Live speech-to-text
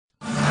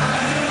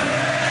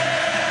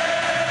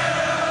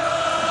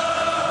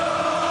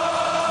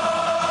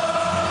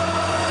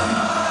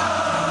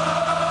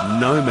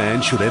No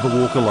Man Should Ever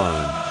Walk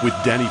Alone with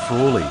Danny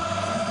Frawley.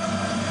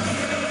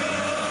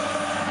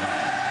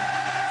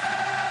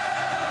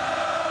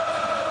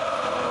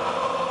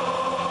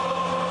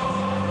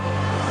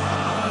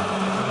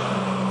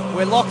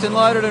 We're locked and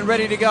loaded and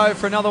ready to go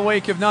for another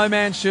week of No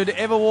Man Should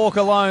Ever Walk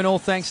Alone, all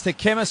thanks to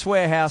Chemist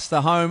Warehouse,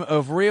 the home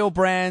of real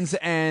brands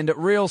and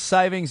real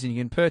savings, and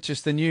you can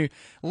purchase the new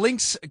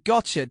Lynx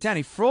Gotcha.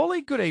 Danny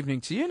Frawley, good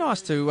evening to you.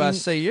 Nice to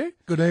see you.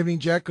 Good evening,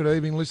 Jack. Good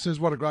evening, listeners.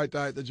 What a great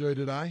day at the G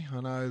today. I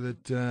know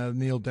that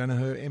Neil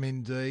Danaher,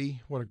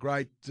 MND, what a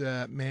great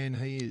man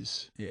he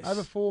is. Yes.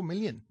 Over 4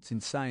 million. It's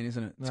insane,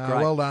 isn't it? It's No,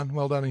 great. well done.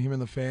 Well done to him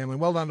and the family.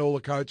 Well done to all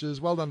the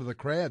coaches. Well done to the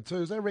crowd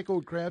too. Is that a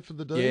record crowd for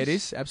the D's? Yeah, it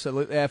is,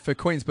 absolutely. For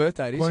Queen's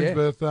birthday, it is, Queen's yeah.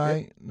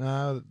 birthday. Yep.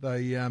 No,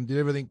 they did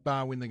everything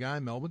bar win the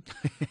game, Melbourne.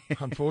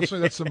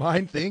 Unfortunately, that's the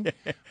main thing.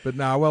 But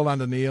no, well done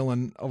to Neil.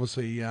 And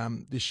obviously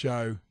this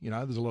show,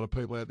 there's a lot of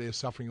people out there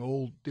suffering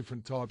all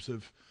different types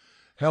of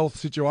health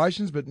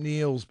situations, but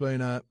Neil's been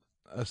a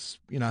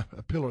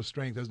pillar of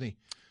strength, hasn't he,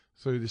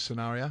 through this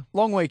scenario?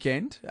 Long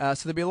weekend, so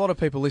there'll be a lot of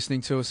people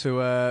listening to us who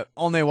are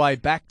on their way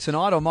back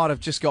tonight or might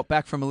have just got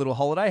back from a little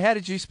holiday. How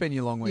did you spend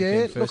your long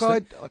weekend, look,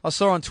 firstly? I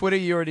saw on Twitter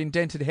you were at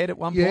Indented Head at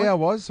one point. Yeah, I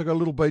was. I got a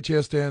little beach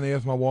house down there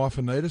with my wife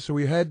Anita, so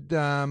we had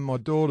my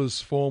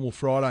daughter's formal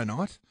Friday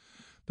night.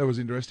 That was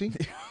interesting,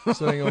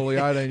 seeing all the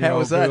 18-year-old How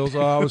was that? girls.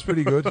 Oh, it was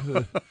pretty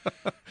good.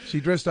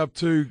 She dressed up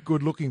too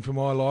good-looking for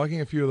my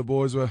liking. A few of the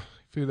boys were...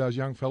 A few of those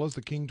young fellas,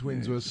 the King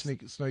twins, were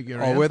sneaking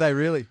around. Oh, were they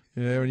really?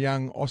 Yeah, and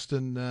young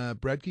Austin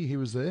Bradke, he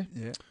was there.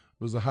 Yeah. It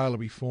was the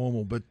Halaby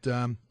formal, but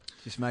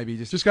Just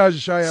goes to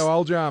show you how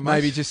old you are, mate.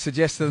 maybe just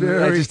suggest that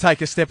they just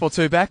take a step or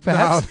two back,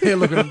 perhaps. No, they're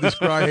looking at this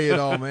grey-haired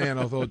old man.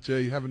 I thought,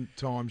 gee, haven't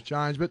times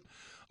changed? But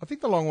I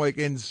think the long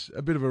weekend's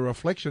a bit of a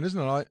reflection, isn't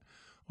it? I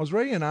was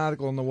reading an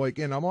article on the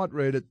weekend. I might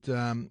read it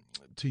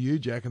to you,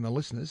 Jack, and the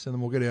listeners, and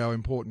then we'll get our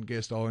important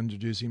guest. I'll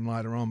introduce him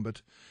later on.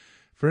 But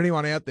for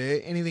anyone out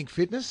there, anything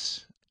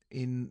fitness,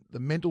 in the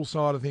mental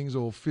side of things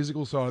or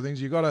physical side of things,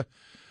 you've got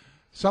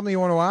something you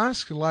want to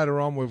ask, and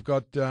later on we've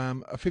got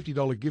a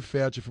 $50 gift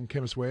voucher from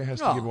Chemist Warehouse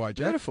to give away,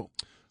 Jack. Beautiful.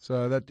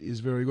 So that is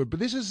very good. But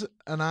this is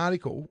an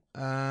article.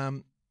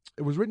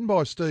 It was written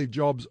by Steve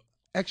Jobs,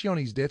 actually on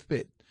his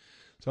deathbed.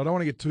 So I don't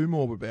want to get too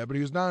morbid about it, but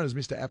he was known as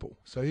Mr. Apple.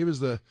 So he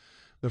was the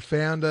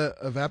founder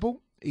of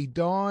Apple. He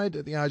died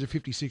at the age of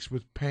 56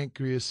 with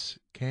pancreas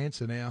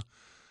cancer. Now,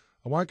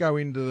 I won't go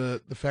into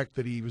the fact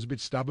that he was a bit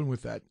stubborn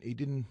with that.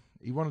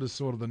 He wanted a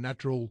sort of the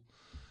natural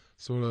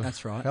sort of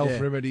That's right, health yeah.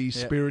 remedy,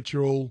 Yeah.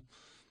 spiritual.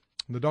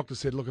 And the doctor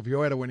said, look, if you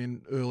had went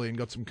in early and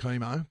got some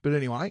chemo. But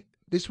anyway,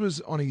 this was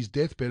on his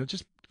deathbed. It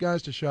just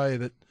goes to show you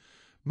that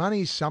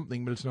money is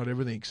something, but it's not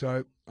everything.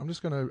 So I'm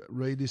just going to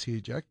read this here,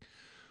 Jack.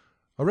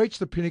 I reached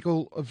the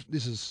pinnacle of,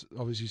 this is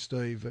obviously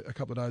Steve, a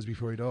couple of days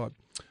before he died.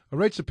 I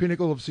reached the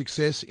pinnacle of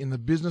success in the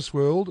business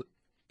world.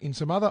 In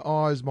some other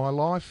eyes, my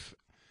life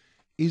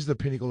is the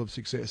pinnacle of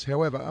success.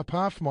 However,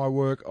 apart from my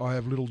work, I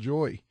have little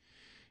joy.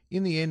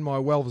 In the end, my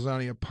wealth is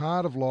only a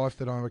part of life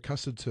that I'm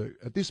accustomed to.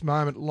 At this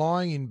moment,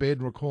 lying in bed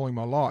and recalling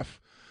my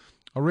life,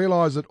 I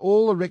realise that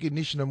all the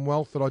recognition and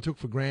wealth that I took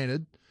for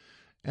granted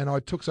and I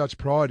took such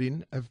pride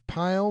in have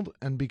paled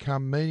and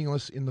become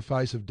meaningless in the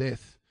face of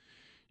death.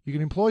 You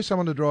can employ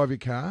someone to drive your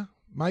car,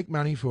 make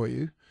money for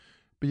you,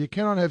 but you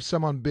cannot have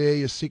someone bear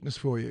your sickness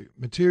for you.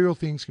 Material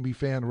things can be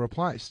found and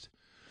replaced.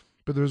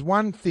 But there is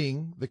one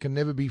thing that can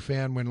never be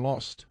found when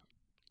lost: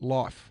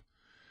 life.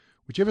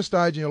 Whichever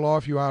stage in your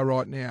life you are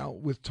right now,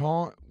 with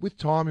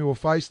time you will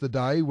face the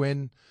day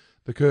when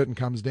the curtain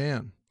comes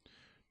down.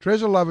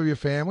 Treasure the love of your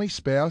family,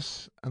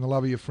 spouse, and the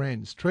love of your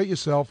friends. Treat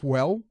yourself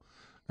well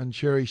and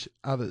cherish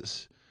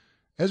others.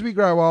 As we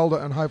grow older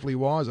and hopefully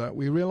wiser,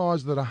 we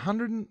realise that a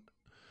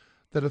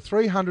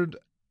 $300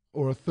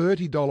 or a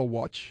 $30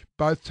 watch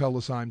both tell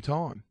the same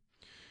time.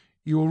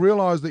 You will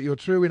realise that your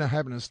true inner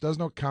happiness does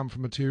not come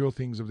from material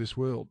things of this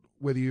world.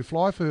 Whether you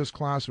fly first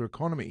class or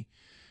economy,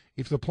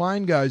 if the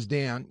plane goes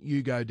down,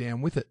 you go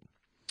down with it.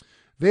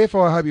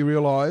 Therefore, I hope you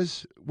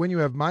realise when you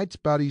have mates,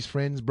 buddies,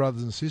 friends,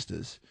 brothers and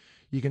sisters,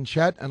 you can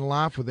chat and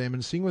laugh with them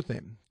and sing with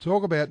them.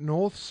 Talk about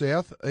north,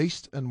 south,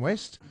 east and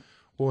west,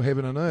 or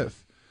heaven and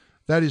earth.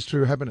 That is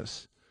true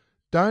happiness.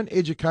 Don't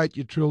educate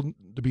your children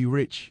to be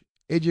rich.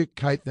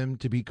 Educate them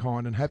to be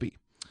kind and happy.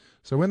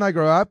 So when they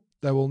grow up,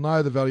 they will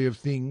know the value of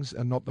things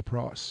and not the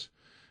price.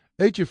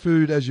 Eat your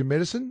food as your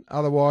medicine,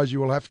 otherwise you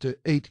will have to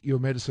eat your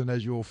medicine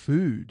as your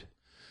food.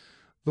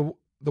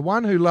 The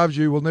one who loves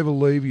you will never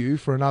leave you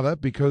for another,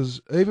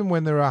 because even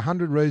when there are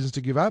 100 reasons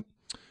to give up,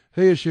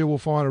 he or she will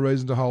find a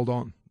reason to hold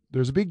on.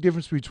 There is a big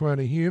difference between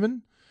a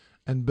human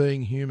and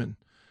being human.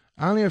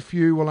 Only a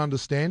few will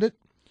understand it.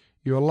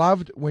 You are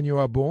loved when you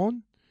are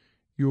born.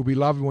 You will be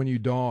loved when you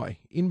die.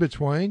 In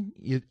between,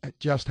 you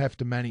just have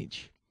to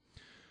manage.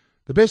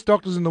 The best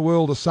doctors in the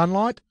world are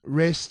sunlight,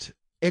 rest,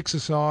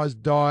 exercise,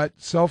 diet,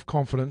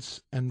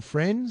 self-confidence, and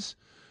friends.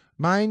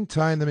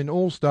 Maintain them in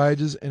all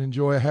stages and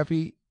enjoy a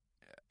happy,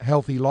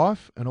 healthy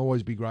life, and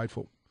always be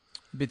grateful.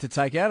 A bit to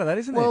take out of that,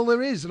 isn't there? Well,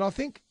 there is, and I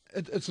think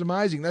it's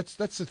amazing. That's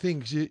the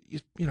thing. 'Cause you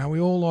know, we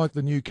all like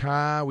the new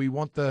car. We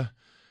want the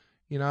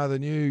the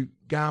new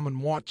Garmin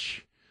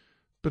watch.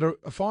 But a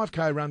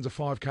 5K run's a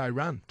 5K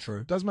run. True.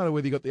 It doesn't matter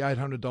whether you got the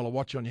 $800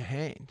 watch on your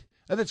hand.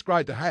 And that's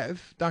great to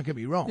have. Don't get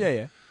me wrong.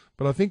 Yeah.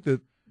 But I think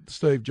that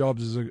Steve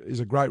Jobs is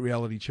a great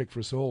reality check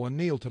for us all. And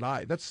Neil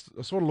today, I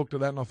sort of looked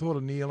at that and I thought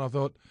of Neil and I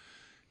thought,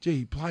 gee,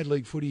 he played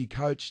league footy, he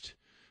coached,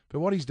 but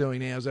what he's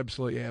doing now is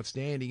absolutely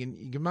outstanding. And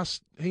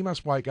he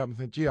must wake up and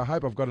think, gee, I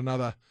hope I've got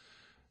another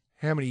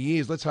how many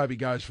years? Let's hope he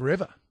goes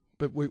forever.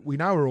 But we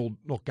know we're all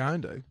not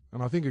going to.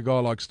 And I think a guy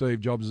like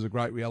Steve Jobs is a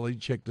great reality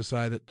check to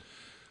say that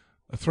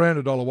a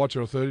 $300 watch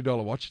or a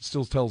 $30 watch, it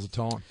still tells the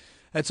time.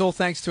 It's all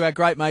thanks to our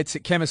great mates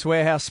at Chemist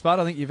Warehouse, Spud.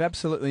 I think you've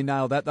absolutely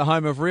nailed that. The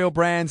home of real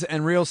brands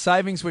and real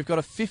savings. We've got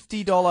a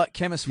 $50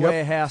 Chemist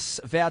Warehouse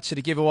voucher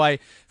to give away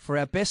for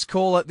our best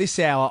caller this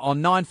hour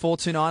on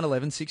 9429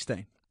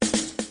 1116.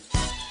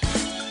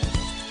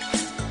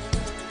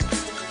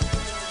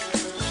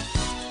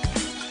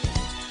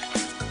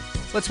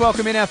 Let's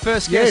welcome in our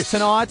first guest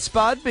tonight,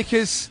 Spud,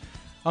 because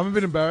I'm a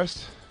bit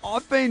embarrassed.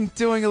 I've been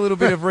doing a little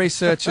bit of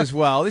research as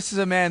well. This is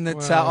a man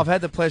that I've had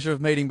the pleasure of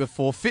meeting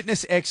before.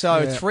 Fitness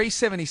XO,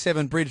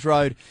 377 Bridge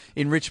Road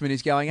in Richmond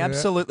is going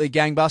absolutely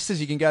gangbusters.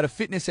 You can go to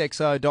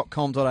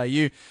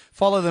fitnessxo.com.au.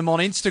 Follow them on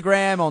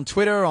Instagram, on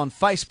Twitter, on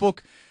Facebook,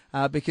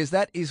 because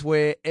that is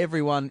where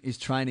everyone is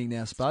training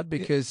now, Spud,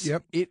 because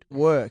it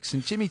works.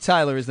 And Jimmy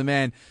Taylor is the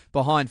man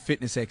behind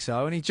Fitness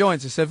XO, and he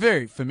joins us, a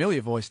very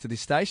familiar voice to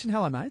this station.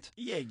 Hello, mate.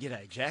 Yeah,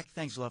 g'day, Jack.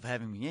 Thanks a lot for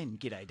having me in.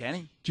 G'day,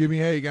 Danny. Jimmy,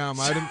 how you going,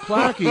 mate? And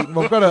Clarkie,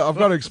 well, I've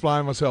got to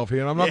explain myself here,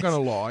 and I'm not going to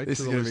lie. This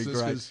to is the going to be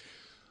listeners, great. 'cause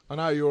I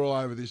know you're all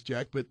over this,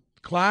 Jack, but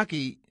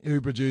Clarkie,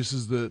 who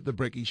produces the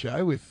Brecky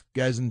Show with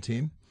Gaz and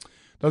Tim,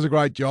 does a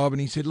great job,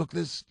 and he said, look,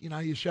 there's,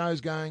 your show's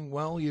going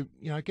well.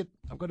 I've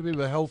got a bit of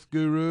a health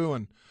guru,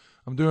 and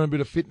I'm doing a bit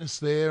of fitness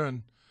there.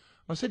 And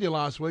I said to you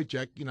last week,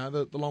 Jack,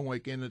 the long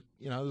weekend,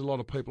 there's a lot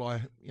of people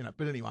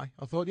but anyway,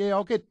 I thought,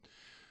 I'll get,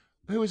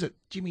 who is it?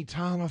 Jimmy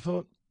Taylor. And I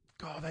thought,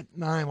 God, that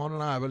name, I don't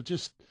know, but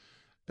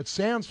it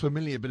sounds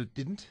familiar, but it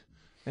didn't.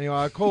 Anyway,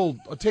 I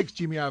text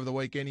Jimmy over the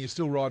weekend. You're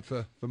still right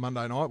for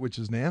Monday night, which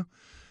is now.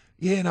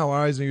 Yeah, no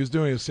worries. And he was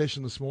doing a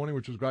session this morning,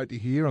 which was great to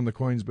hear on the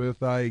Queen's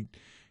birthday.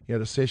 He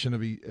had a session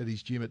at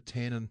his gym at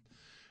 10 and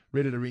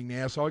ready to ring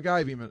now. So I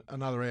gave him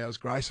another hour's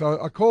grace.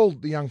 So I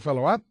called the young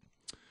fellow up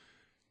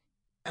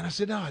and I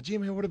said,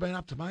 Jimmy, what have you been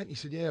up to, mate? And he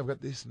said, I've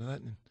got this and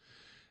that.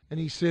 And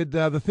he said,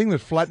 the thing that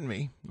flattened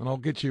me, and I'll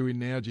get you in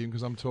now, Jim,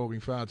 because I'm talking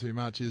far too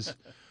much, is,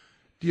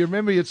 do you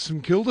remember you at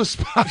St Kilda,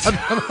 Spud?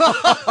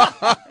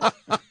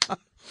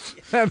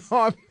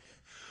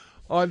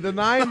 And the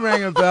name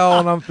rang a bell,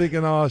 and I'm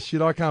thinking, oh,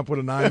 shit, I can't put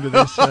a name to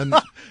this. And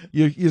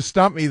you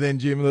stumped me then,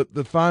 Jim.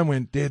 The phone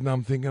went dead, and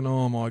I'm thinking,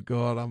 oh, my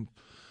God,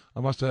 I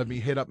must have had me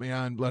head up my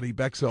own bloody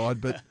backside.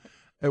 But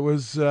it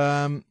was,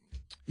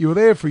 you were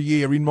there for a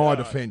year, in my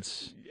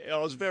defence. I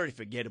was very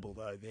forgettable,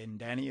 though, then,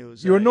 Danny. It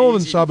was, you were a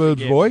northern easy to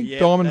suburbs forget. boy, Yeah,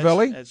 Diamond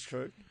Valley. That's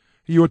true.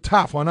 You were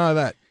tough, I know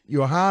that. You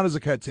were hard as a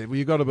cat's head. Well,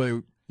 you've got to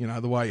be,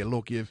 the way you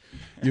look.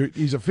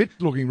 He's a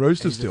fit-looking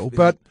rooster still.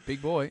 But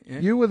big boy. Yeah.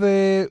 You were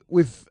there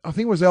with, I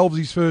think it was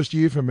Elvesy's first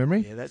year from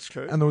memory. Yeah, that's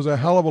true. And there was a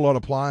hell of a lot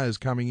of players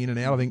coming in and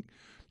out. I think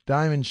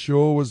Damon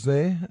Shaw was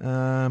there.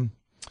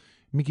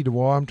 Mickey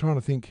Dwyer, I'm trying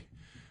to think.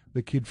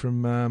 The kid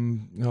from,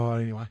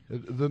 anyway,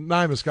 the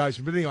name escapes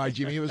me. But anyway,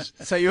 Jimmy, it was.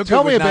 So you're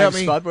good with names,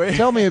 Spud, were you?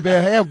 Tell me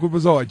about how good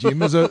was I, Jim?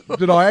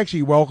 Did I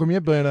actually welcome you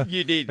being a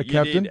You did. a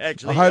captain? You did,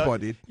 actually. I hope I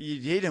did. You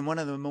did, and one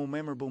of the more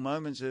memorable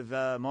moments of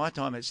my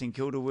time at St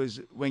Kilda was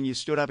when you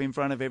stood up in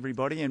front of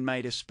everybody and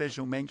made a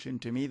special mention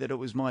to me that it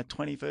was my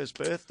 21st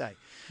birthday.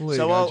 Well, there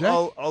so you go,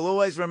 Jack. I'll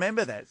always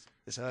remember that.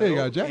 So, There you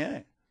go, Jack.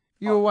 Yeah.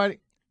 You were waiting.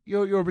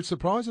 You're a bit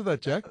surprised at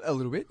that, Jack. A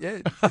little bit, yeah.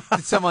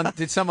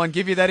 Did someone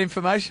give you that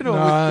information, or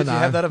No, did you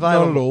have that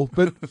available? not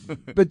at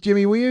all. But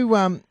Jimmy, were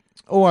you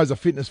always a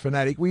fitness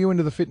fanatic? Were you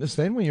into the fitness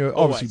then when you were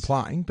obviously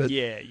playing? But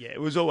Yeah, it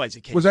was always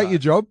a key. was that your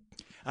job?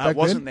 It back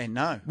wasn't then,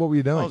 no. What were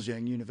you doing? I was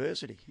doing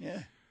university,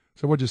 yeah.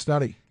 So what'd you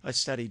study? I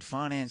studied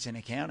finance and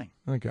accounting.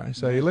 Okay,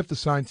 so you left the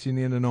Saints in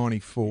the end of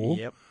 '94.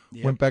 Yep.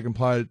 Went back and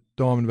played at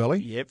Diamond Valley.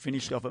 Yep,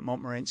 finished off at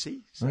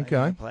Montmorency. So Okay.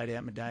 I played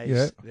out my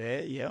days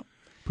there, yeah.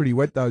 Pretty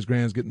wet those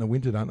grounds get in the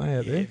winter, don't they,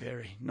 out Yeah, there?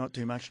 very. Not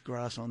too much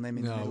grass on them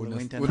in No, the middle of wouldn't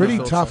winter. have- Pretty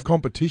thought tough so.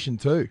 competition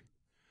too.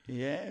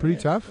 Yeah. Pretty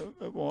yeah, tough.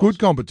 It was. Good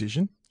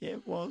competition. Yeah,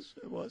 it was.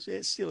 It was. Yeah,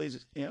 it still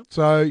is. Yeah.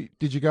 So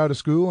did you go to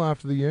school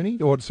after the uni?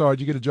 Or, sorry,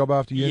 did you get a job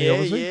after uni,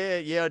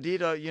 obviously? Yeah, I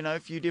did. A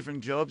few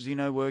different jobs.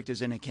 Worked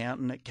as an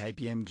accountant at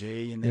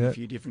KPMG, and then a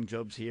few different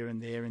jobs here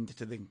and there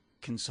into the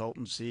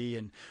consultancy,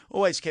 and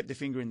always kept a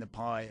finger in the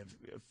pie of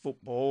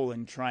football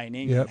and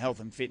training and health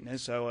and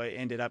fitness. So I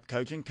ended up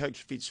coaching,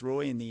 Coach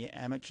Fitzroy in the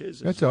amateurs.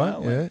 That's as right.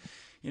 well. Yeah.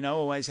 And,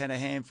 always had a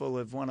handful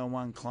of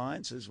one-on-one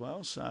clients as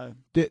well. So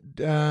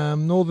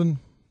Northern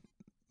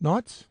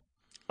Knights.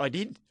 I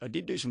did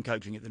do some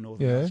coaching at the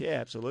Northern Knights. Yeah,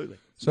 absolutely.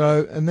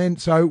 So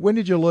when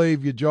did you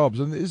leave your jobs?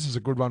 And this is a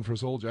good one for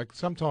us all, Jack.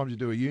 Sometimes you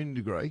do a uni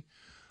degree.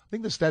 I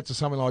think the stats are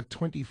something like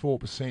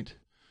 24%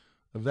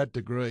 of that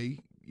degree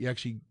you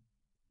actually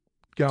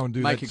go and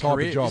do Make that a type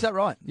career. of job. Is that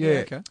right? Yeah.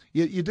 Okay.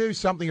 You do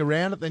something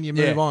around it, then you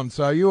Yeah. move on.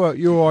 So you were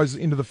always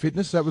into the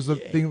fitness. That was the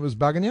thing that was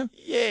bugging you?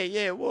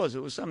 Yeah, it was.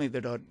 It was something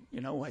that I'd,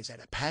 always had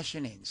a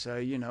passion in. So,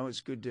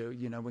 it's good to,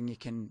 when you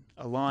can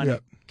align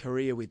Yep. a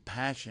career with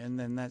passion,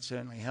 then that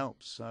certainly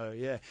helps. So,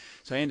 yeah.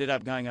 So I ended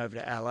up going over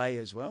to LA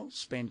as well.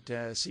 Spent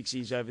 6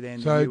 years over there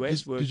in So the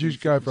US. did you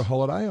go for a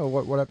holiday or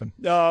what happened?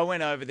 No, I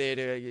went over there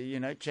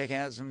to, check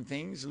out some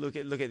things, look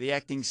at the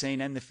acting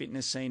scene and the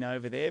fitness scene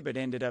over there, but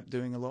ended up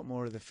doing a lot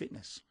more of the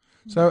fitness.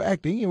 So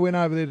acting, you went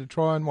over there to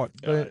try and what?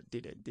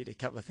 Did a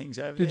couple of things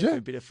over Did there you? for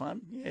a bit of fun.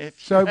 Yeah.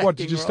 So what,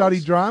 did acting you study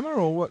roles. drama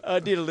or what? I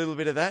did a little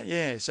bit of that,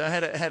 yeah. So I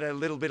had a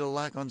little bit of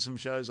luck on some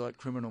shows like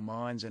Criminal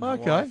Minds and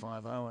Okay. Hawaii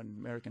Five-0 and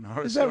American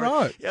Horror Is that Story.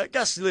 right? Yeah,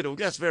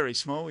 just very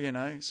small,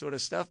 sort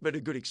of stuff, but a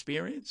good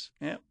experience.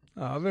 Yeah.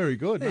 Oh, very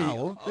good.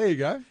 There you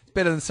go.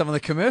 Better than some of the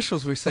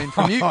commercials we've seen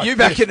from you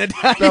back in the day.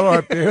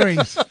 Satellite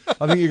bearings.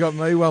 I think you got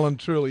me well and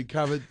truly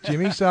covered,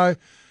 Jimmy.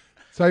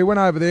 So you went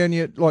over there and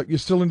you're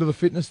still into the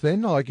fitness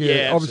then? Yeah,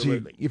 obviously,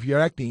 absolutely. if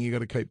you're acting, you got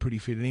to keep pretty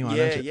fit anyway,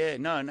 Yeah, don't you? yeah.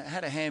 No, and I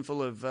had a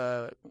handful of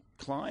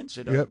clients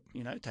that Yep.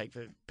 I, take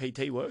for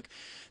PT work.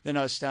 Then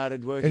I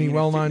started working. Any in a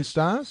well-known fitness-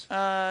 stars?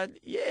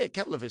 Yeah, a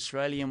couple of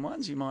Australian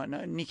ones you might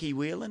know. Nikki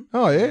Whelan.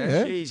 Oh,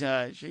 yeah.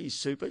 She's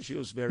super. She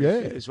was very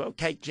Yeah. fit as well.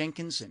 Kate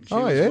Jenkinson. She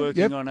Oh, was yeah,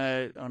 working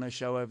yep. on a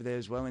show over there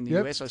as well in the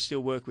Yep. US. I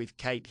still work with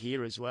Kate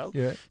here as well.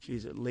 Yeah.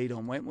 She's a lead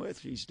on Wentworth.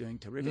 She's doing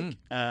terrific.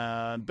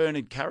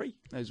 Bernard Curry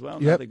as well.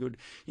 Yep. Another good.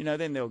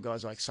 Then there were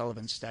guys like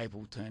Sullivan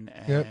Stapleton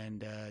Yep.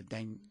 and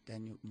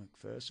Daniel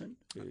McPherson,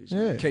 who's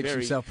Yeah. Keeps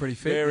himself pretty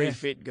fit, Very yeah.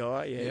 fit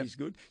guy. Yeah, Yep. he's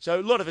good. So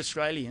a lot of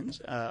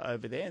Australians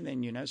over there, and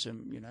then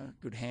some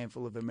good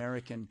handful of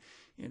American.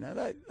 They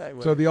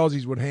were. So the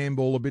Aussies would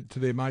handball a bit to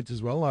their mates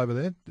as well over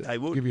there? They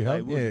would. Give you They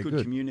help? would. Yeah, good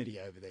good. community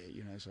over there,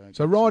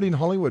 So right in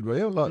Hollywood, were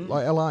you?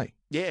 Like LA?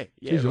 Yeah.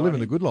 Geez, you're living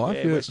the good life.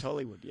 Yeah, You're West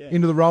Hollywood, yeah.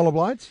 Into the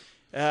rollerblades?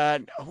 I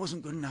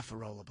wasn't good enough for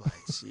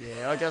rollerblades.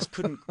 Yeah, I just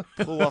couldn't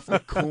pull off the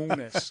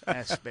coolness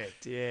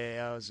aspect.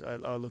 Yeah,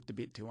 I looked a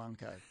bit too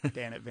unco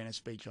down at Venice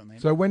Beach on them.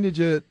 So when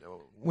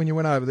you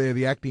went over there,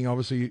 the acting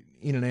obviously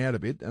in and out a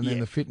bit, and then Yeah.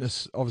 the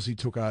fitness obviously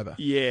took over.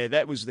 Yeah,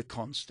 that was the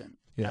constant.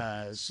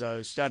 Yeah.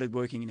 So started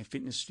working in a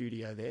fitness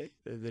studio there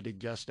that had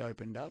just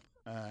opened up,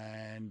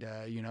 and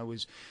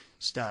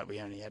we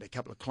only had a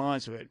couple of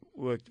clients, so it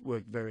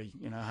worked very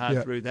hard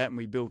Yeah. through that, and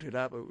we built it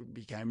up. It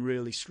became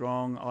really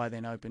strong. I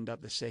then opened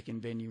up the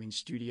second venue in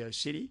Studio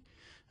City.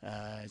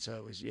 So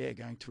it was,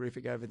 going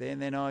terrific over there.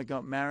 And then I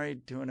got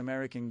married to an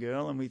American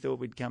girl, and we thought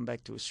we'd come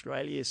back to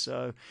Australia.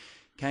 So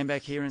came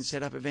back here and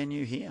set up a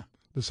venue here.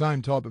 The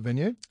same type of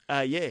venue?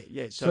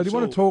 Yeah. So do you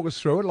want to talk us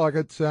through it? Like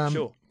it's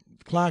Sure.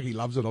 Clarky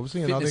loves it,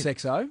 obviously. And Fitness I think,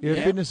 XO.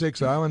 Yeah, Fitness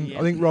XO. And Yeah.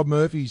 I think Rob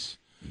Murphy's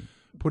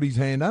put his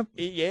hand up.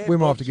 Yeah, We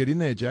might have Bob's- to get in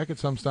there, Jack, at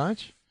some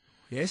stage.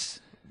 Yes.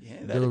 Yeah,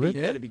 Do a that'd bit.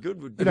 be, that'd be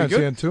good. Would You be don't good.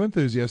 sound too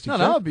enthusiastic. No,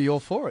 Jack. I'd be all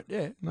for it,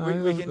 yeah. No,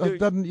 We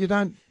can do- you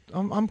don't.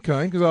 I'm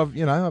keen because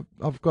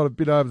I've got a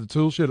bit over the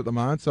tool shed at the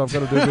moment, so I've got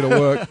to do a bit of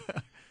work.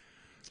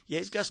 Yeah,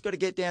 it's just got to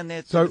get down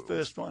there to So- the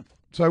first one.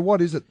 So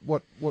what is it?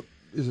 What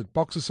is it?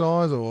 Boxer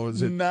size or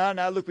is it?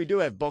 No, look, we do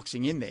have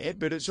boxing in there,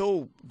 but it's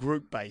all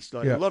group-based.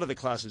 Like Yeah. a lot of the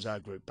classes are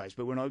group-based,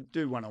 but when I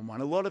do one-on-one,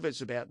 a lot of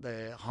it's about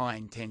the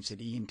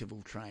high-intensity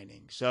interval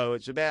training. So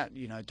it's about,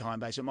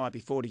 time-based. It might be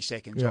 40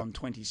 seconds Yeah. on,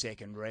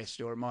 20-second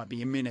rest, or it might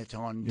be a minute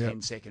on, Yeah.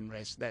 10-second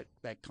rest, that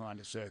kind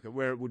of circuit,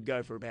 where it would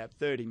go for about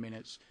 30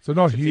 minutes. So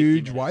not to 50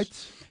 huge minutes.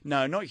 weights.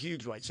 No, not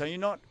huge weights. So you're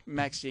not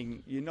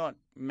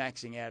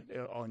maxing out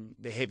on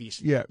the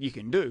heaviest Yeah. you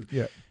can do.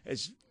 Yeah.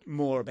 It's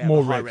more about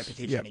More the high reps.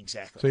 repetition, Yeah.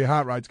 exactly. So your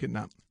heart rate's getting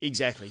up.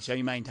 Exactly. So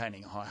you're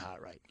maintaining a high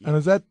heart rate. Yeah. And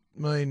does that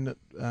mean,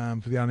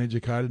 for the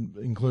uneducated,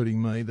 including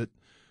me, that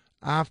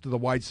after the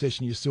weight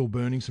session you're still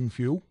burning some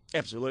fuel?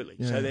 Absolutely.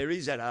 Yeah. So there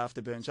is that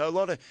afterburn. So a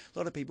lot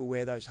of people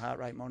wear those heart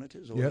rate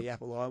monitors or Yep. the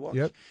Apple iWatch,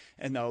 Yep.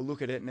 and they'll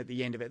look at it, and at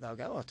the end of it they'll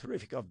go, "Oh,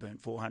 terrific! I've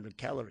burnt 400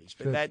 calories."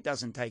 But Sure. that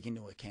doesn't take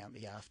into account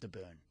the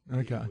afterburn that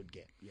Okay. you would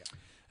get. Yeah.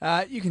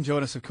 You can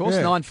join us, of course,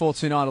 Yeah.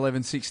 9429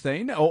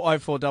 1116 or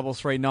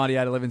 0433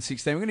 98 11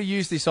 16. We're going to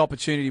use this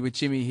opportunity with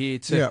Jimmy here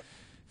to, Yeah.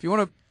 if you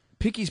want to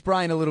pick his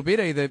brain a little bit,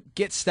 either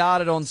get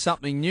started on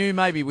something new,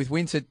 maybe with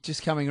winter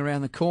just coming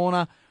around the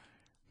corner,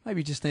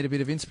 maybe just need a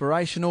bit of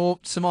inspiration or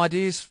some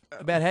ideas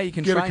about how you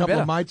can Get a train couple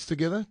better. of mates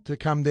together to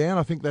come down.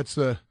 I think that's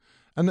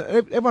and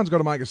everyone's got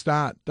to make a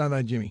start, don't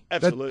they, Jimmy?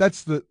 Absolutely.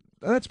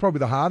 That's probably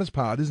the hardest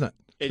part, isn't it?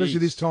 It Especially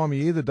is. this time of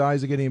year, the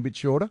days are getting a bit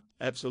shorter.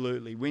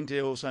 Absolutely. Winter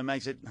also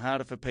makes it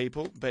harder for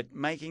people, but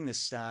making the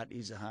start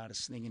is the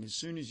hardest thing. And as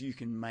soon as you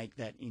can make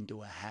that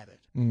into a habit,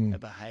 a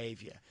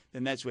behaviour,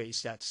 then that's where you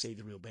start to see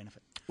the real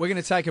benefit. We're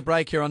going to take a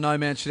break here on No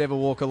Man Should Ever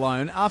Walk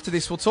Alone. After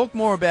this, we'll talk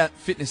more about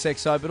Fitness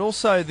XO, but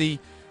also the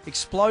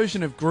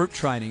explosion of group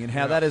training and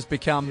how that has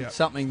become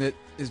something that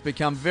has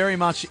become very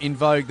much in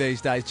vogue these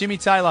days. Jimmy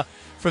Taylor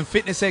from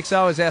Fitness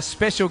XO is our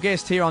special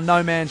guest here on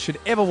No Man Should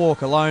Ever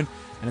Walk Alone.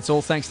 And it's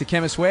all thanks to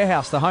Chemist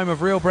Warehouse, the home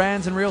of real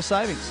brands and real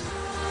savings.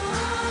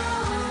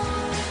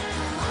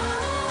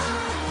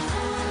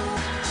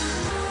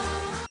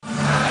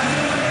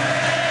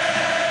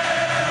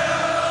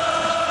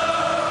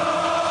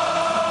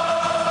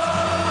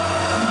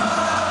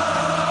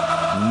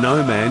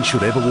 No Man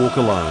Should Ever Walk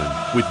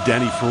Alone with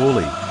Danny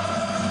Frawley.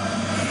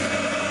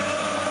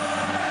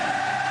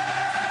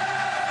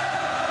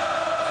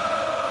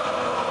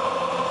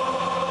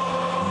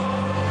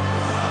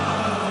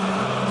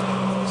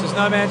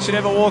 No man should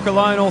ever walk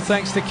alone, all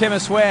thanks to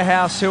Chemist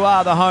Warehouse, who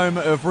are the home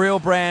of real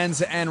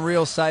brands and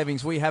real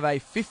savings. We have a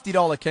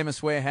 $50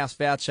 Chemist Warehouse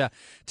voucher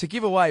to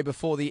give away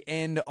before the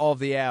end of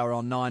the hour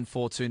on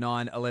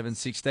 9429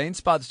 1116.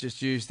 Spud's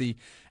just used the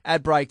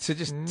ad break to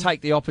just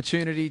take the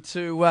opportunity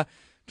to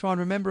try and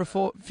remember a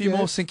few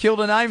more St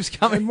Kilda names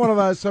coming.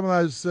 And some of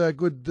those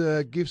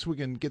good gifts we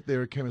can get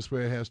there at Chemist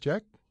Warehouse,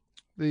 Jack.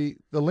 The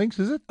Lynx,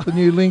 is it? The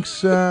new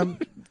Lynx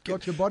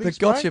Gotcha Body Spray? The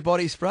Gotcha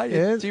Body Spray.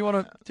 Yeah. Do you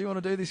want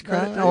to do this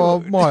credit?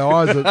 My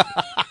eyes are...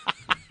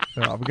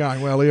 we're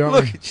going well here,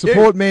 aren't we?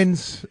 Support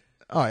men's...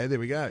 Oh, yeah, there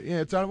we go.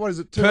 Yeah, it's what is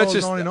it?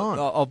 $2.99.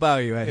 I'll bail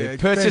you out here. Yeah,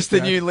 Purchase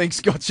the new Lynx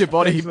Gotcha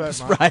Body that,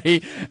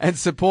 Spray and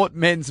support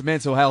men's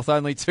mental health.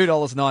 Only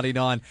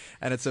 $2.99,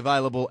 and it's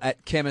available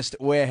at Chemist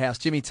Warehouse.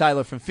 Jimmy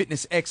Taylor from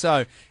Fitness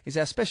XO is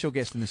our special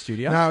guest in the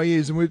studio. No, he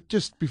is. And we're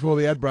just before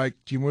the ad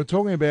break, Jim, we're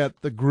talking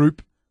about the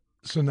group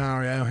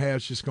scenario, how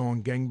it's just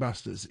gone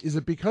gangbusters. Is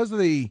it because of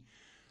the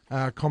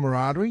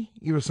camaraderie?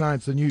 You were saying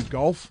it's the new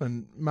golf,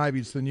 and maybe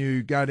it's the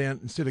new go down,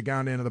 instead of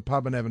going down to the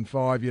pub and having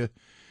five, you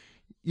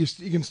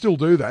can still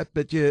do that,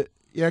 but you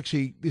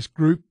actually, this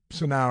group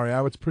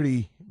scenario, it's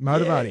pretty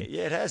motivating.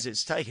 Yeah, it has.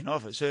 It's taken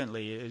off. It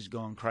certainly has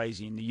gone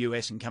crazy in the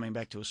US and coming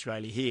back to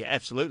Australia here.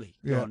 Absolutely.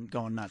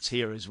 Gone nuts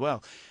here as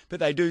well. But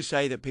they do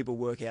say that people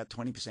work out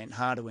 20%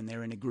 harder when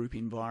they're in a group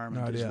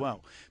environment as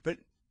well. But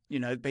you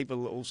know,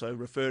 people also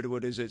refer to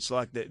it as it's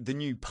like the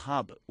new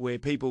pub where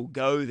people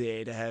go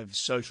there to have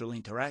social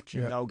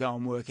interaction. They'll go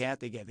and work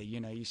out together. You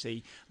know, you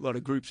see a lot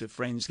of groups of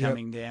friends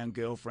coming down,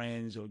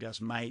 girlfriends or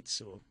just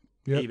mates or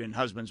even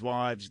husbands,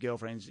 wives,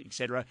 girlfriends,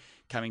 etc.,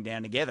 coming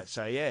down together.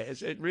 So, yeah,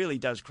 it really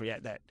does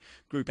create that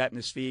group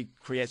atmosphere,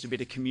 creates a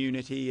bit of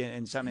community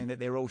and something that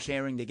they're all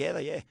sharing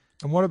together,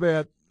 And what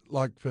about,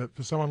 like, for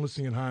someone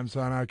listening at home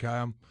saying, okay,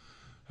 I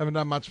haven't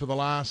done much for the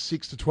last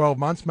 6 to 12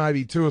 months,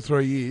 maybe 2 or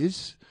 3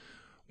 years.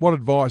 What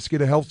advice?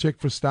 Get a health check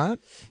for a start?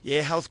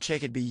 Yeah, health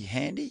check would be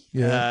handy.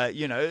 Yeah.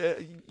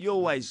 You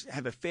always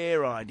have a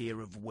fair idea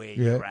of where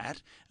you're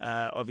at.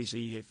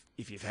 Obviously,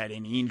 if you've had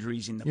any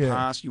injuries in the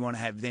past, you want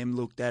to have them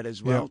looked at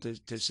as well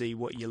to see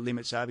what your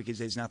limits are, because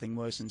there's nothing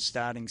worse than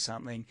starting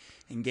something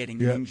and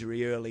getting an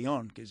injury early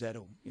on, because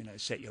that'll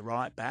set you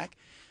right back.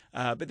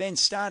 But then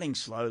starting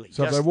slowly.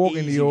 So if they walk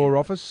into your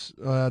office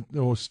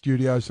or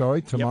studio,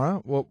 tomorrow,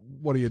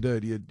 what do you do?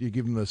 Do you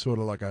give them the sort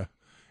of like a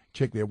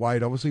check their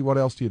weight, obviously? What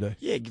else do you do?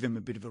 Yeah, give them a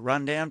bit of a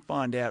rundown,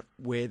 find out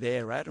where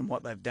they're at and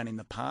what they've done in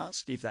the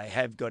past, if they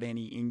have got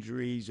any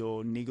injuries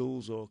or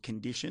niggles or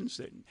conditions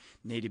that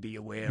need to be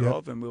aware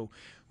of, and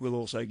we'll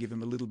also give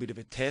them a little bit of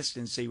a test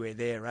and see where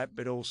they're at,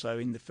 but also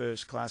in the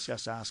first class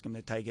just ask them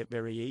to take it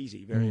very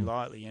easy, very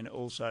lightly, and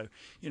also,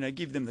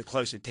 give them the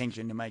close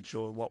attention to make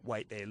sure what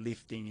weight they're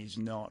lifting is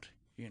not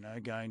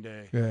going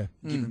to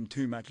give them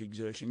too much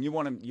exertion. You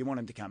want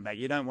them to come back.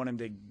 You don't want them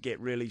to get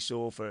really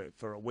sore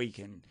for a week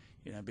and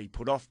be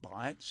put off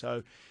by it.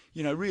 So,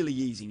 really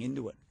easing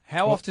into it.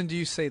 How often do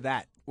you see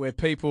that, where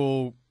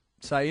people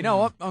say, you know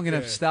what, I'm going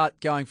to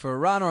start going for a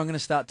run, or I'm going to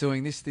start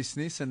doing this,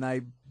 and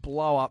they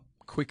blow up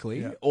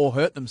quickly or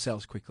hurt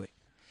themselves quickly?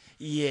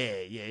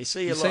 Yeah. You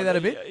see that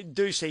a bit? I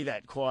do see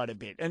that quite a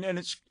bit. And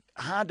it's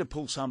hard to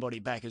pull somebody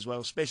back as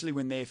well, especially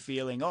when they're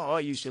feeling, I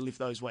used to lift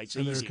those weights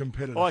and easy. They're a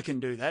competitor. I can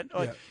do that.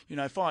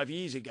 5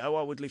 years ago,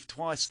 I would lift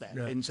twice that.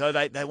 And so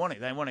they want it.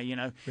 They want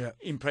to,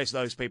 impress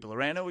those people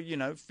around or,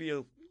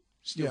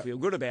 feel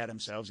good about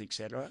themselves,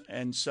 etc.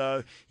 And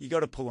so you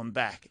got to pull them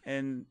back,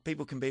 and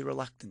people can be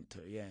reluctant to.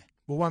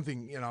 Well, one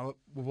thing,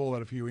 we've all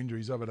had a few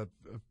injuries. I've had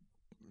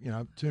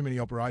too many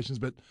operations,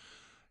 but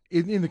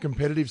in the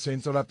competitive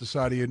sense, I'd have to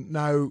say to you,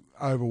 no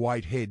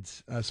overweight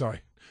heads.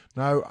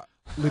 No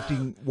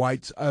lifting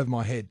weights over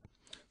my head.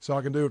 So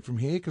I can do it from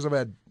here, because I've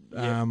had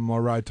my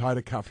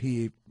rotator cuff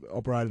here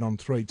operated on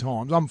 3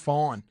 times. I'm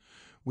fine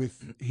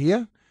with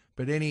here,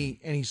 but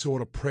any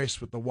sort of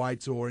press with the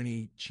weights or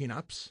any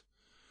chin-ups,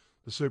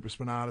 the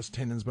supraspinatus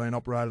tendon's been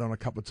operated on a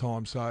couple of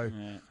times, so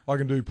I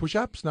can do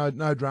push-ups,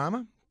 no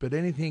drama, but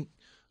anything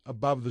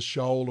above the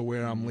shoulder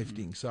where I'm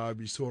lifting, so it'd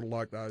be sort of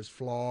like those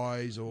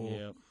flies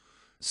or...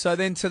 So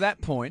then to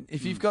that point,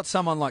 if you've got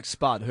someone like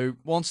Spud who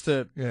wants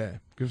to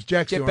because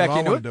Jack's get doing back it,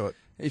 into I it, want to do it.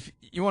 If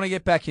you want to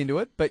get back into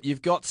it, but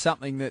you've got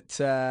something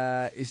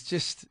that is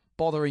just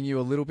bothering you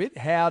a little bit,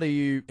 how do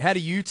you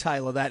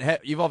tailor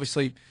that? You've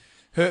obviously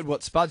heard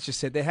what Spud's just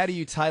said there. How do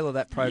you tailor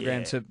that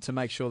program to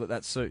make sure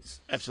that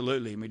suits?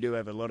 Absolutely, and we do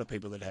have a lot of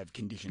people that have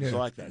conditions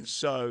like that.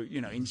 So,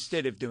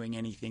 instead of doing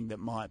anything that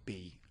might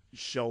be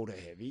shoulder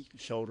heavy,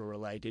 shoulder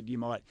related, you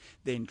might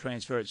then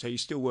transfer it so you're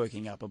still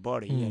working upper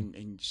body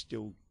and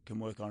still can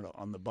work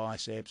on the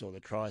biceps or the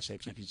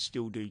triceps. You can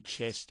still do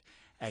chest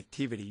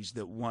activities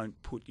that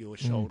won't put your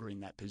shoulder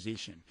in that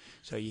position.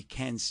 So you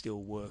can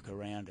still work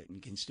around it and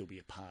you can still be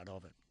a part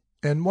of it.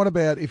 And what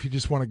about if you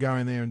just want to go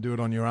in there and do it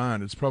on your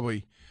own? It's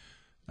probably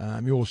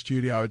your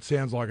studio. It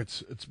sounds like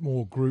it's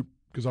more group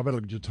because I've had a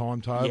look at your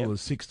timetable. Yep.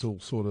 There's 6 till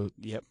sort of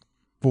Yep.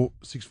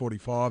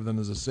 6:45. Then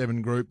there's a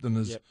 7 group. Then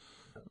there's Yep.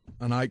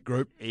 an 8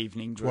 group.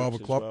 Evening 12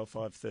 groups o'clock. as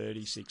well,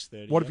 5:30,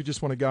 6:30. What if you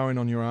just want to go in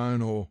on your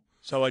own or?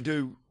 So I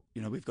do.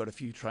 We've got a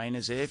few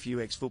trainers there, a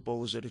few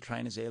ex-footballers that are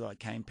trainers there, like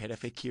Kane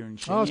Pettifer, Kieran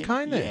Sheehan. Oh, is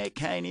Kane there? Yeah,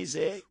 Kane is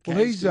there. Well,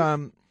 Kane's he's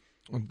good.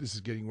 this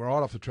is getting right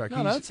off the track.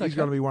 No, He's okay.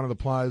 going to be one of the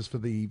players for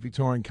the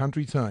Victorian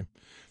country team.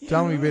 Yeah,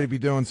 Tell him he right. better be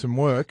doing some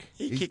work.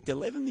 He kicked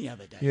 11 the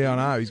other day. Yeah, I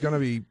know. He's going to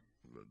be.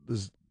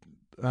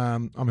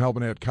 I'm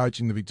helping out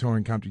coaching the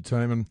Victorian country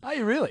team, and Are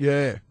you really?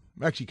 yeah,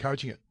 I'm actually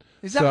coaching it.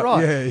 Is that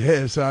right? Yeah,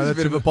 yeah. So That's that's a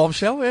bit of a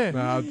bombshell, yeah.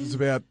 No, it's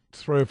about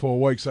 3 or 4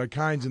 weeks. So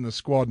Kane's in the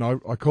squad,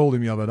 and I called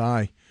him the other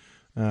day,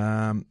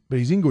 but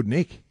he's in good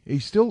nick.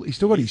 He's still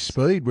got his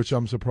speed, which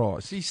I'm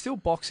surprised. Is he still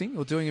boxing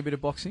or doing a bit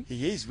of boxing?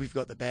 He is. We've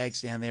got the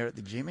bags down there at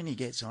the gym, and he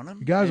gets on them.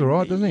 He goes all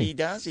right, doesn't he? He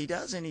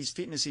does, and his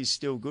fitness is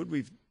still good.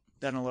 We've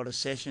done a lot of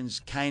sessions,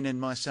 Kane and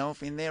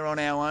myself, in there on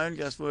our own,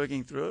 just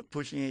working through it,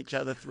 pushing each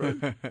other through.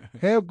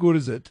 How good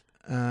is it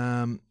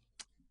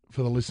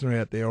for the listener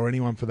out there, or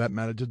anyone for that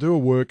matter, to do a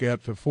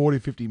workout for 40,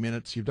 50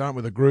 minutes? You've done it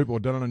with a group or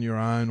done it on your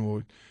own,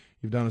 or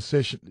you've done a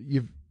session,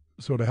 you've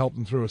sort of helped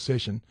them through a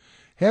session.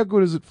 How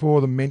good is it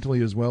for them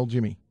mentally as well,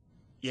 Jimmy?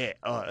 Yeah,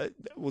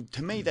 well,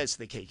 to me, that's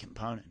the key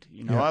component.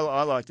 Yeah.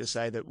 I like to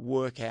say that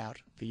work out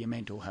for your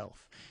mental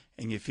health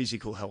and your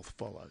physical health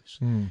follows.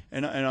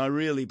 And I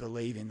really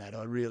believe in that.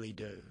 I really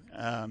do.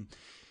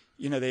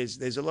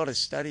 There's a lot of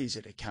studies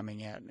that are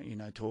coming out,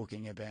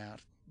 talking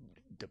about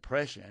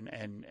depression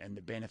and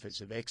the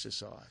benefits of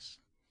exercise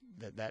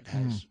that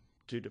has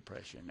to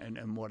depression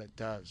and what it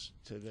does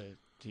to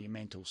your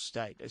mental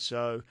state.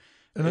 So,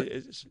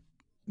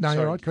 No,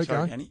 you're right. Keep sorry,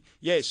 going. Danny.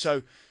 Yeah.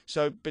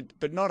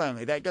 But not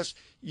only that, just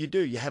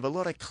you have a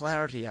lot of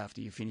clarity after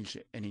you finish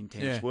an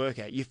intense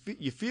workout. You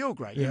feel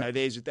great. Yeah.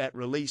 There's that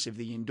release of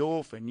the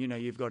endorphin.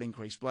 You've got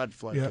increased blood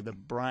flow to the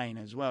brain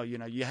as well.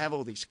 You have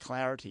all this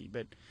clarity,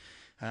 but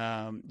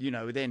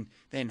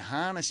then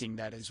harnessing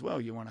that as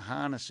well. You want to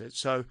harness it.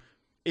 So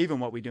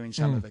even what we do in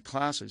some of the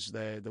classes,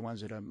 the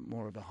ones that are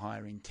more of a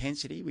higher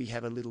intensity, we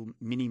have a little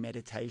mini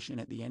meditation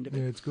at the end of it.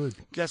 Yeah, it's good.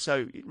 Just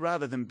so,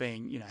 rather than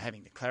being,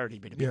 having the clarity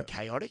but a bit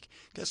chaotic,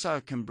 just so I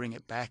can bring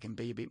it back and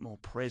be a bit more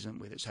present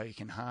with it, so you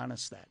can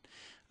harness that.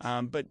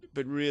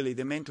 But really,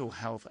 the mental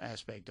health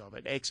aspect of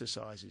it,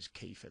 exercise is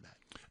key for that.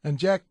 And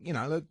Jack,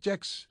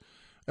 Jack's,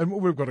 and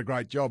we've got a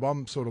great job.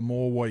 I'm sort of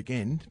more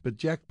weekend, but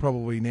Jack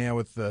probably now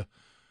with the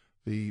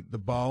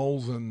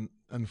bowls and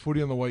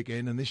footy on the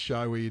weekend and this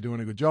show where you're doing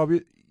a good job,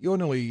 you're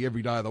nearly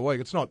every day of the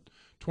week. It's not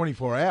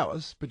 24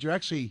 hours, but you're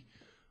actually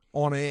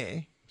on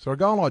air. So a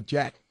guy like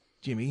Jack,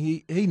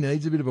 Jimmy, he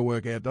needs a bit of a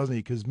workout, doesn't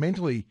he? Because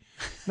mentally,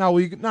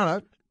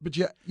 but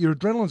your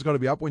adrenaline's got to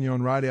be up when you're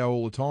on radio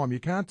all the time. You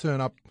can't turn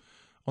up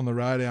on the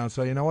radio and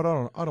say, you know what,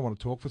 I don't want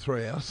to talk for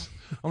 3 hours.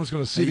 I'm just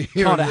going to sit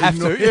here. Kind of have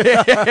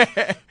to.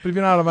 But if you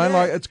know what I mean,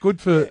 like it's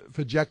good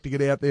for Jack to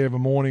get out there of a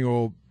morning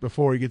or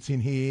before he gets in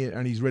here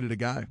and he's ready to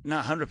go. No,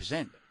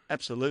 100%.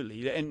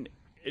 Absolutely. And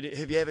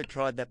have you ever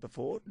tried that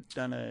before?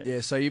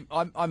 Yeah, so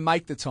I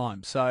make the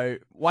time. So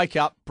wake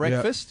up,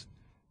 breakfast,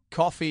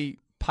 coffee,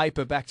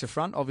 paper back to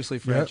front, obviously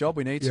for our job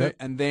we need to,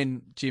 and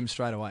then gym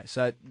straight away.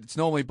 So it's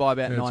normally by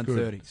about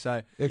 9:30.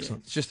 So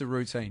excellent. It's just a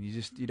routine.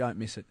 You don't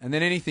miss it. And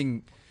then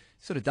anything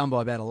sort of done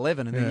by about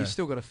 11, and then you've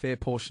still got a fair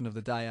portion of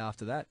the day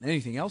after that. And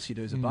anything else you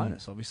do is a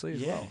bonus, obviously,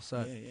 as well.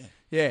 So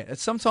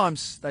it's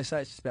sometimes they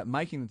say it's just about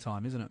making the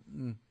time, isn't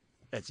it?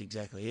 That's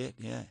exactly it.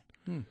 Yeah.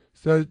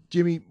 So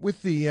Jimmy,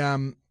 with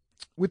the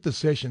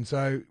session,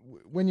 so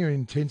when you're in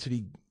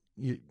intensity,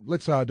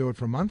 let's say I do it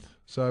for a month.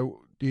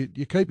 So do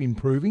you keep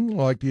improving,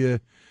 or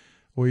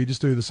you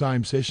just do the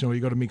same session, or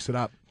you got to mix it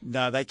up?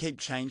 No, they keep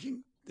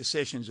changing. The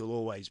sessions will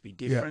always be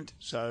different.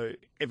 So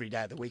every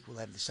day of the week we'll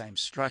have the same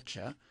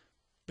structure,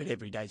 but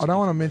every day. I don't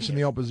want to mention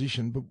the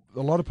opposition, but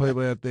a lot of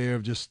people out there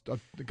have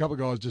a couple of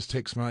guys just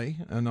text me,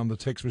 and on the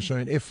text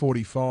machine,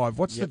 F45.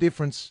 What's the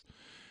difference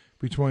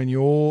between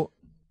your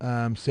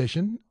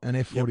session and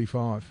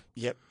F45?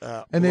 Yep.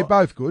 And they're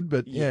both good,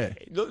 but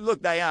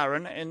Look, they are,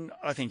 and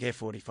I think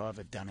F45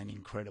 have done an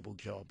incredible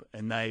job,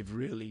 and they've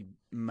really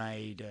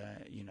made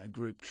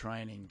group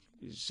training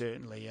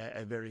certainly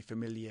a very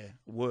familiar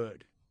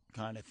word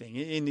kind of thing.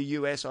 In the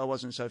US, I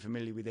wasn't so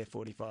familiar with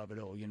F45 at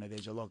all.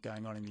 There's a lot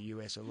going on in the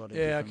US, a lot of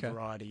different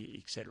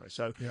variety, etc.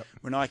 So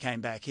when I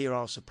came back here,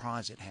 I was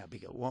surprised at how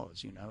big it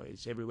was.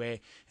 It's everywhere.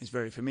 It's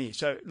very familiar.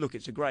 So look,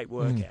 it's a great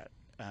workout.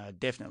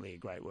 Definitely a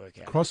great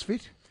workout.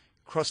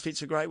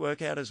 CrossFit's a great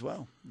workout as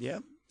well. Yeah,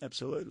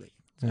 absolutely.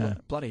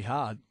 Bloody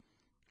hard.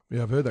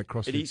 Yeah, I've heard that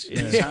CrossFit. It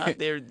is hard.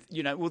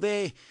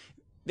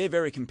 They're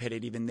very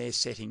competitive, and they're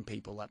setting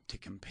people up to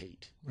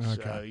compete.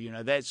 Okay.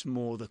 So, that's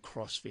more the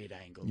CrossFit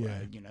angle. Yeah.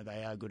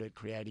 They are good at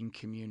creating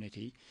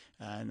community,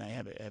 and they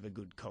have a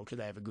good culture.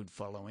 They have a good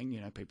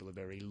following. People are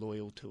very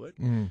loyal to it.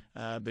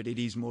 But it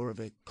is more of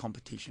a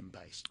competition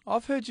based.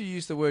 I've heard you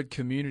use the word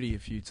community a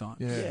few times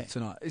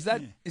tonight. Is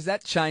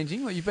that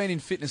changing? Like, you've been in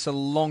fitness a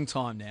long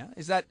time now.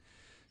 Is that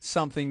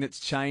something that's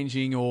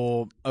changing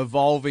or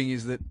evolving?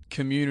 Is that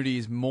community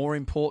is more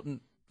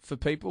important for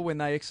people when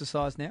they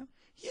exercise now?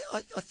 Yeah,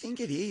 I think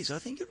it is. I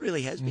think it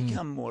really has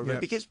become more of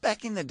it, because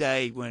back in the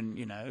day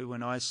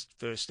when I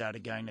first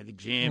started going to the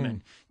gym,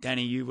 and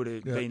Danny, you would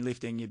have been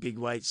lifting your big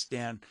weights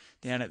down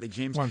at the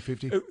gyms.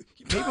 150.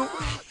 People,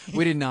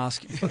 We didn't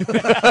ask.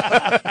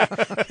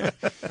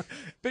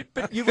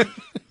 but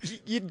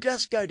you'd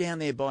just go down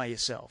there by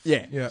yourself.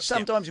 Yeah.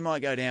 Sometimes you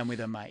might go down with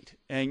a mate,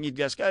 and you'd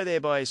just go there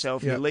by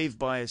yourself. Yeah. You leave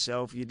by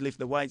yourself. You'd lift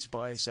the weights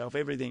by yourself.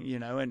 Everything,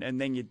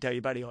 and then you'd tell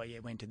your buddy, "Oh yeah,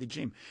 went to the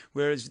gym."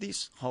 Whereas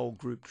this whole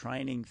group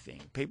training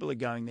thing, people are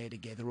going there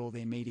together, or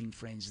they're meeting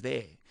friends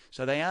there,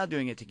 so they are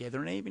doing it together.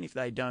 And even if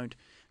they don't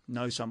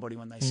know somebody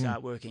when they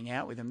start working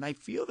out with them, they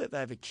feel that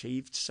they've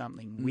achieved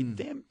something with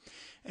them,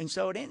 and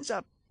so it ends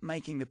up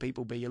making the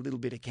people be a little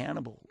bit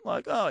accountable.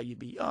 Like,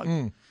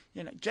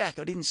 Jack,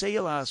 I didn't see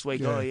you last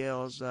week. Yeah. Oh yeah, I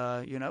was,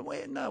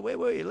 where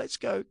were you? Let's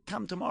go,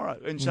 come tomorrow.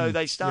 And so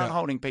they start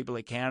holding people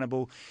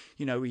accountable.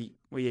 We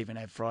even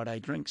have Friday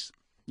drinks,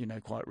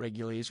 quite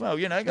regularly as well.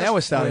 Now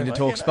we're starting to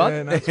talk, Spud.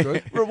 Yeah, that's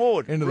good.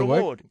 Reward. End of the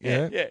week.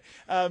 Yeah.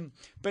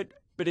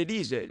 But it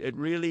is. It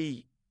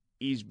really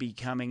is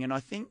becoming, and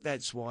I think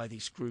that's why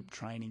this group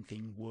training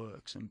thing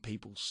works and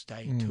people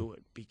stay to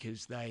it,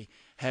 because they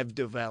have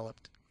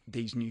developed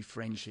these new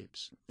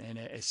friendships and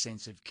a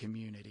sense of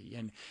community,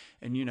 and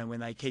when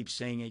they keep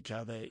seeing each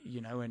other,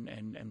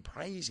 and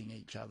praising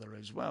each other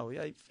as well,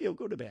 they feel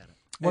good about it.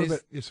 What about?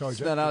 Sorry,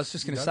 Jack. No, I was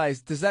just going to say,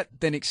 does that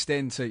then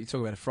extend to, you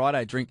talk about a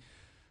Friday drink?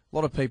 A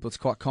lot of people, it's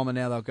quite common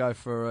now, they'll go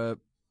for a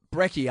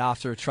brekkie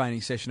after a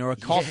training session, or a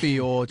coffee,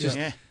 or just.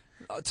 Yeah.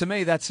 To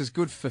me, that's as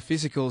good for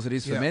physical as it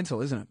is for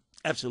mental, isn't it?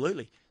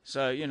 Absolutely.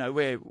 So,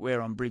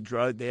 we're on Bridge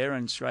Road there,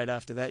 and straight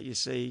after that you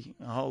see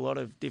a whole lot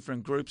of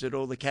different groups at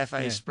all the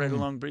cafes spread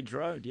along Bridge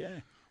Road,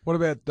 What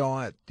about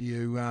diet? Do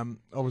you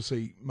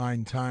obviously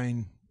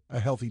maintain a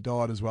healthy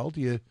diet as well? Do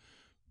you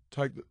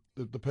take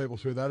the people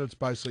through that? It's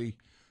basically,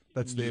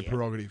 that's their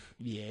prerogative.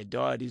 Yeah,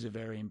 diet is a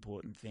very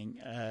important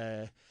thing.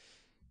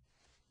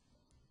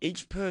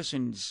 Each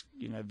person's,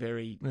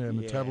 very... Yeah,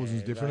 metabolism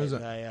is different,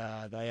 isn't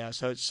it? They are.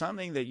 So it's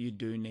something that you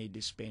do need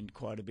to spend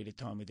quite a bit of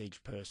time with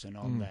each person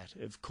on that.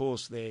 Of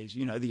course, there's,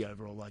 the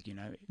overall,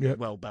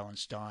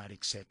 well-balanced diet,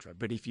 etc.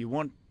 But if you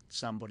want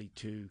somebody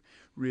to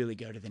really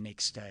go to the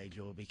next stage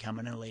or become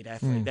an elite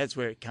athlete, that's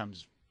where it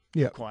comes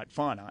quite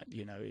finite,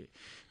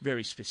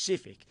 very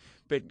specific.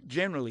 But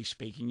generally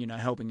speaking,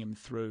 helping them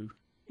through...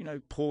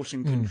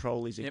 portion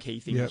control is a key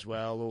thing as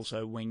well.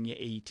 Also, when you're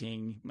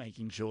eating,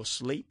 making sure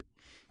sleep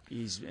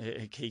is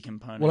a key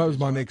component. Well, that was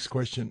my next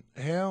question.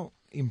 How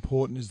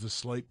important is the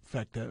sleep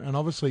factor? And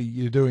obviously,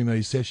 you're doing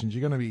these sessions,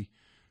 you're going to be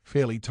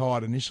fairly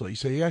tired initially,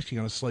 so you're actually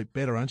going to sleep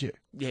better, aren't you?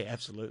 Yeah,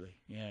 absolutely.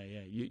 Yeah.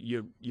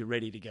 You're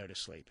ready to go to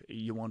sleep.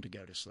 You want to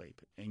go to sleep,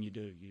 and you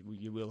do.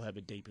 You will have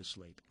a deeper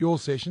sleep. Your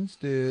sessions,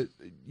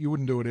 you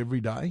wouldn't do it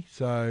every day,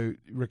 so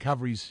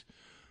recovery's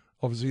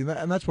obviously,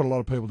 and that's what a lot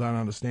of people don't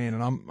understand.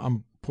 And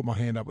I'm put my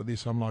hand up with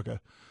this. I'm like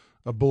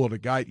a bull at a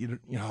gate.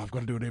 I've got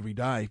to do it every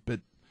day,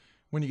 but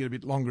when you get a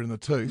bit longer in the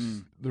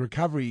tooth, the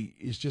recovery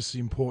is just as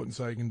important,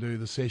 so you can do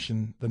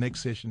the next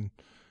session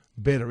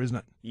better, isn't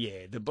it?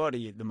 Yeah, the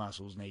body, the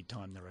muscles need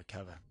time to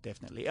recover,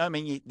 definitely. I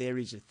mean, there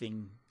is a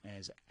thing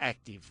as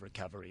active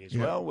recovery as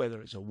well,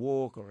 whether it's a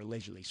walk or a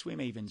leisurely swim,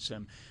 even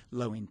some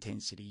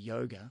low-intensity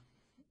yoga,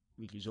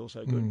 which is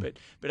also good.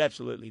 But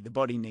absolutely, the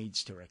body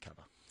needs to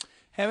recover.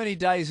 How many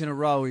days in a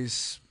row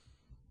is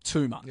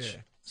too much?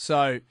 Yeah.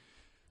 So...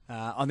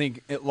 I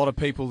think a lot of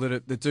people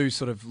that do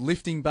sort of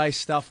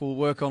lifting-based stuff will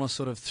work on a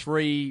sort of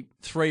three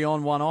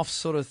on, one off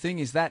sort of thing.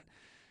 Is that,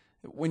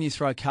 when you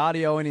throw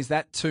cardio in, is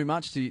that too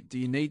much? Do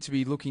you need to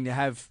be looking to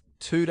have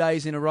 2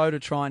 days in a row to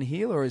try and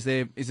heal, or is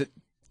it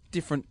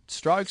different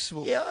strokes?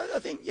 Yeah, I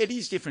think it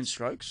is different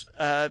strokes.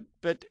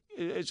 But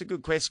it's a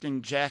good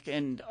question, Jack.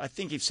 And I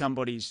think if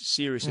somebody's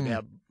serious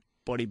about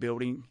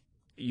bodybuilding,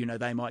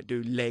 they might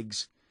do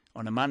legs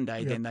on a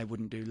Monday, then they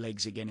wouldn't do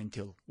legs again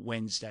until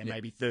Wednesday,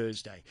 maybe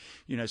Thursday.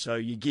 So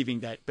you're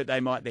giving that, but they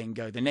might then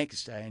go the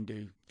next day and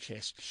do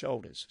chest,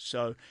 shoulders.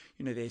 So,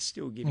 they're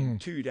still giving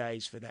 2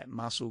 days for that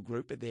muscle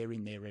group, but they're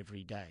in there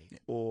every day.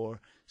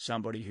 Or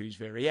somebody who's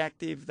very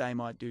active, they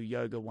might do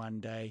yoga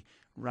one day,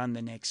 run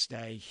the next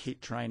day, hit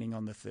training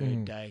on the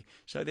third day.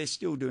 So they're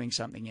still doing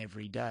something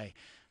every day.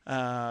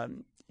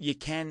 You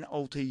can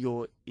alter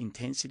your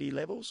intensity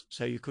levels.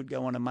 So you could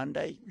go on a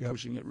Monday,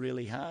 pushing it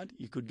really hard.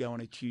 You could go on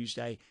a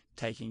Tuesday,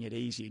 taking it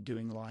easy,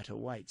 doing lighter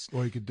weights.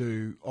 Or you could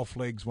do off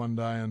legs one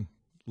day and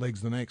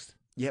legs the next.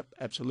 Yep,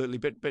 absolutely.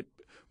 But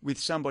with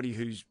somebody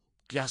who's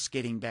just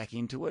getting back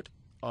into it,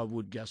 I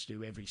would just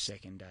do every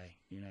second day,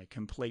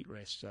 complete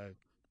rest. So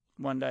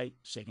one day,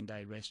 second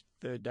day rest,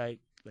 third day,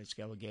 let's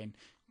go again.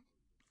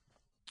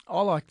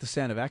 I like the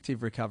sound of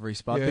active recovery,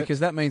 Spud,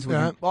 because that means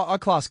I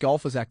class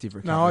golf as active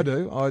recovery. No, I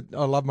do.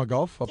 I love my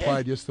golf. I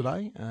played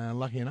yesterday.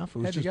 Lucky enough, it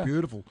was just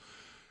beautiful.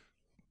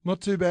 Not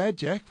too bad,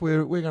 Jack.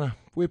 We're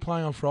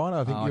playing on Friday.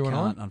 I think you and I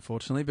can't,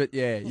 unfortunately, but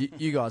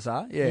you guys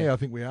are. Yeah, I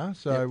think we are.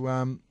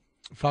 So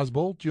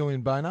fuzzball,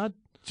 Julian Baynard.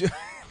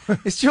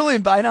 Is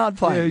Julian Baynard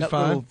playing? Yeah, he's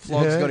that little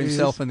flog's got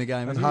himself in the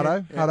game. And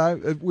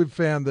Hutto. We've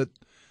found that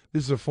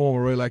this is a form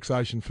of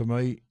relaxation for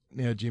me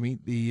now, Jimmy.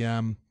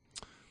 The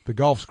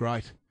golf's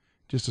great.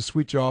 Just to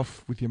switch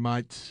off with your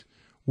mates,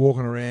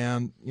 walking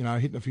around,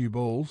 hitting a few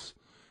balls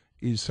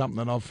is something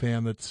that I've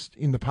found that's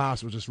in the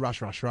past was just rush,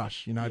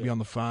 be on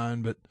the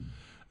phone, but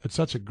it's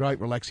such a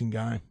great relaxing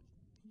game. It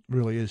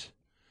really is.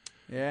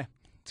 Yeah,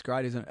 it's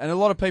great, isn't it? And a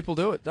lot of people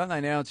do it, don't they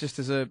now? It's just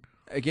as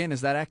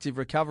that active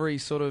recovery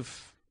sort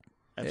of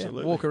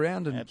walk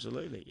around.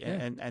 Absolutely.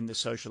 Yeah. And the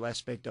social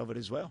aspect of it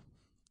as well.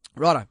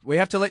 Righto, we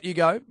have to let you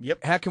go.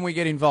 Yep. How can we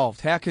get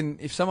involved?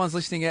 If someone's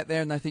listening out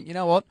there and they think, you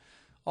know what,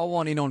 I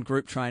want in on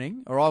group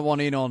training or I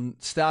want in on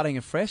starting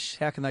afresh,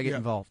 how can they get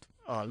involved?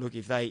 Oh, look,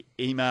 if they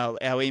email,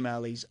 our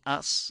email is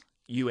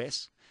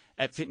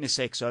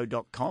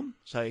us@fitnessexo.com,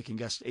 so you can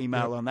just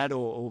email on that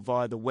or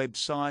via the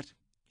website,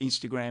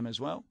 Instagram as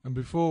well. And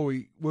before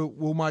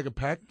we'll make a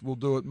pact. We'll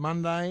do it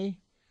Monday,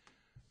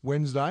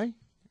 Wednesday.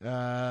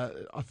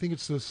 I think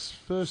it's the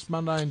first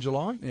Monday in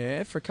July.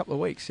 Yeah, for a couple of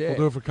weeks, yeah. We'll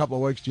do it for a couple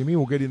of weeks, Jimmy.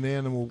 We'll get in there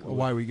and then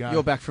away we go.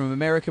 You're back from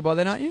America by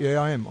then, aren't you? Yeah,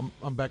 I am.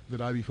 I'm back the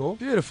day before.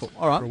 Beautiful.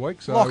 All right. For a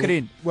week. So lock it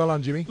in. Well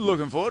done, Jimmy.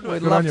 Looking forward to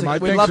it. We'd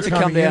love to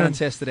come down and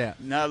test it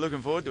out. No,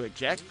 looking forward to it,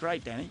 Jack.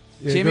 Great, Danny.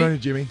 Yeah, Jimmy, good on you,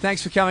 Jimmy.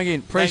 Thanks for coming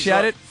in.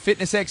 Appreciate it.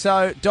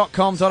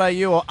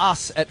 Fitnessexo.com.au or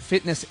us at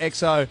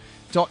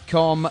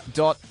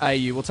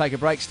fitnessexo.com.au. We'll take a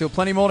break. Still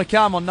plenty more to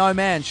come on No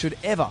Man Should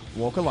Ever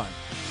Walk Alone.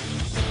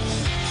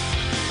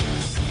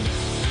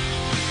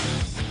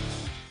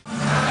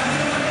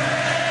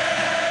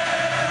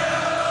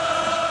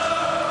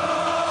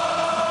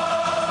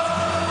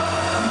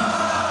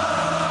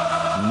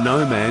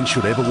 No Man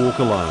Should Ever Walk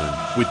Alone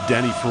with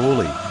Danny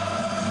Frawley.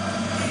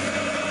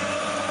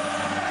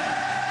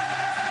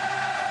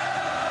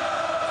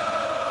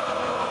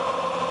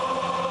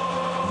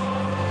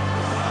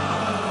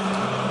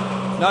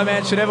 No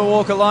man should ever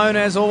walk alone.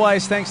 As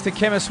always, thanks to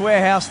Chemist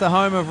Warehouse, the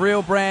home of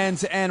real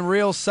brands and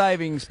real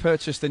savings.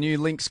 Purchase the new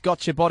Lynx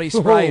Gotcha Body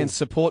Spray and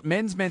support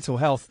men's mental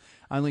health.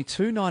 Only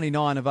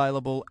 $2.99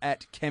 available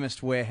at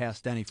Chemist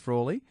Warehouse. Danny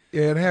Frawley.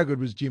 Yeah, and how good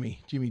was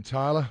Jimmy? Jimmy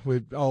Taylor.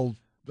 We're old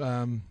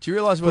Do you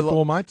realise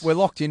mates. We're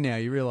locked in now?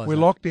 You realise we're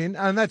locked in,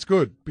 and that's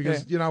good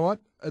because you know what?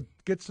 It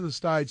gets to the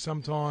stage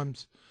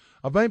sometimes.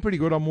 I've been pretty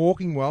good. I'm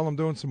walking well. I'm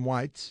doing some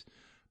weights,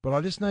 but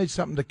I just need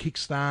something to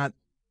kickstart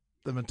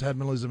the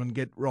metabolism and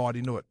get right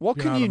into it. What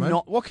can you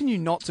not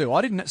do?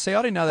 I didn't know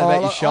that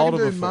about your shoulder I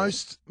can do before.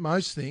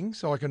 most things.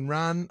 So I can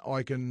run.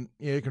 I can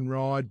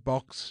ride,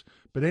 box,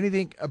 but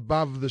anything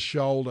above the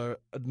shoulder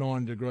at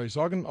 90 degrees.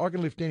 So I can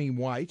lift any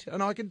weight,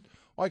 and I could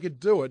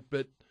do it,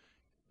 but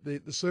the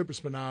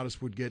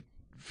supraspinatus would get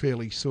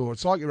fairly sore.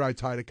 It's like your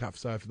rotator cuff.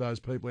 So for those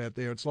people out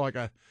there, it's like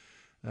I've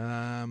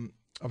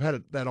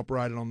had that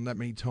operated on that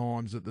many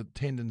times that the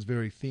tendon's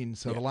very thin.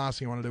 So the last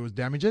thing I want to do is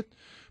damage it.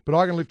 But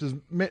I can lift as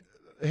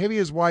heavy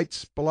as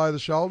weights below the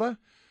shoulder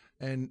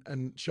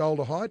and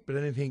shoulder height, but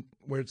anything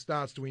where it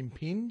starts to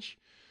impinge.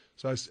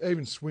 So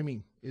even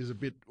swimming is a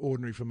bit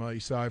ordinary for me.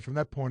 So from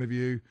that point of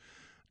view,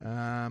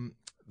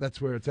 that's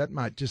where it's at,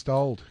 mate. Just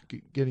old,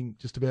 getting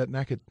just about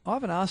knackered. I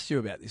haven't asked you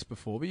about this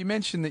before, but you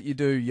mentioned that you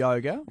do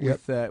yoga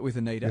with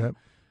Anita.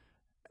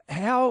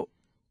 Yep.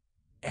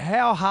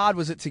 How hard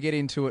was it to get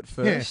into it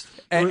first?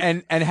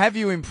 Yeah. And have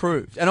you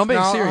improved? And I'm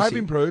being serious. I have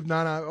improved.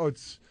 No,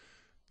 it's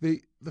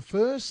the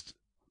first.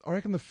 I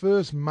reckon the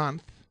first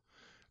month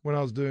when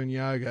I was doing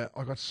yoga,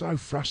 I got so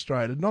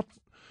frustrated. Not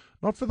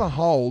for the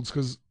holds,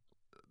 because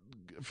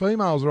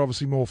females are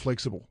obviously more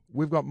flexible.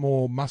 We've got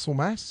more muscle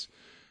mass,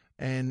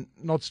 and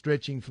not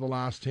stretching for the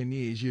last 10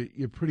 years,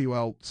 you're pretty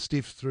well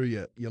stiff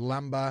through your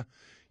lumbar,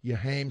 your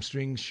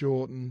hamstrings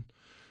shorten.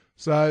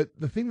 So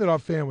the thing that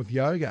I've found with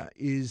yoga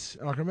is,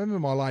 and I can remember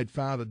my late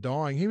father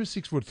dying. He was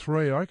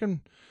 6'3". I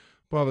reckon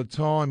by the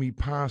time he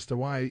passed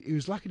away, he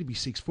was lucky to be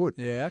 6 foot.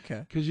 Yeah,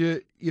 okay. Because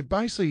you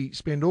basically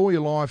spend all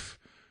your life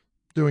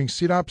doing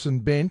sit-ups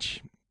and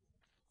bench,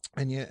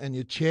 and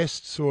your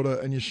chest sort of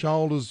and your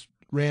shoulders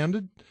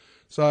rounded.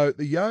 So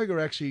the yoga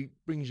actually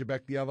brings you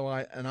back the other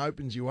way and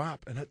opens you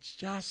up, and it's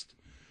just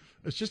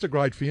a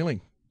great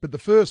feeling. But the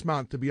first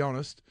month, to be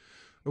honest,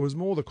 it was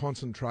more the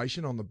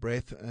concentration on the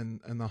breath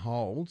and the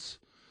holds.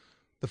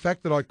 The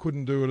fact that I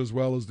couldn't do it as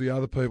well as the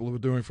other people who were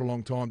doing it for a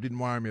long time didn't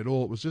worry me at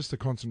all. It was just the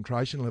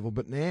concentration level.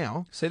 But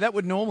now... See, that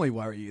would normally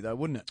worry you, though,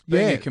 wouldn't it?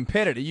 Being a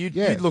competitor, you'd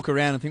look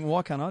around and think, well,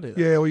 why can't I do that?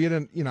 Yeah, well, you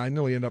didn't,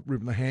 nearly end up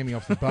ripping the hammy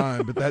off the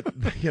bone. But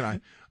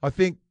that, I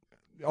think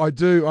I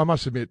do. I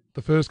must admit,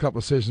 the first couple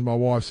of sessions, my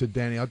wife said,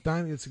 Danny, I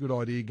don't think it's a good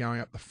idea going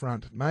up the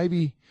front.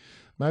 Maybe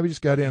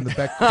just go down the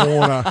back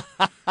corner.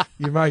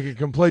 You make a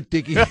complete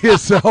dickie of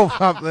yourself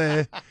up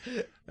there.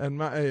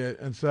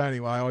 And so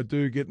anyway, I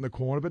do get in the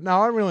corner, but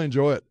no, I really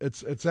enjoy it.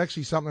 It's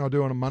actually something I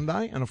do on a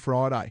Monday and a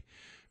Friday,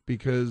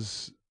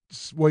 because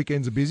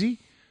weekends are busy,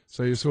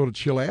 so you sort of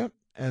chill out,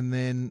 and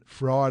then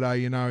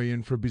Friday, you're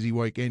in for a busy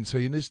weekend, so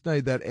you just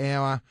need that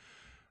hour.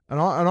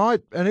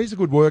 And it's a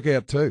good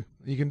workout too.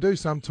 You can do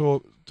some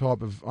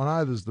type of. I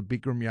know there's the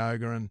Bikram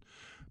yoga, and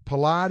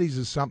Pilates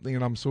is something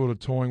that I'm sort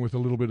of toying with a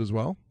little bit as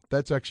well.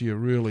 That's actually a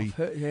really,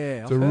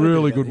 it's a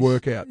really good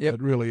workout. Yep.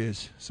 It really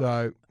is.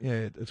 So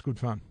yeah, it's good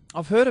fun.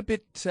 I've heard a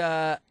bit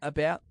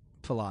about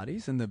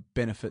Pilates and the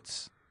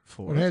benefits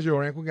for Well, it. how's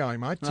your ankle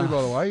going, mate? Too,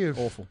 by the way.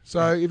 Awful.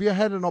 So, have you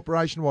had an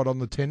operation, on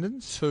the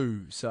tendons?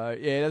 2. So,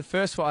 yeah, the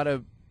first one I had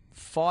a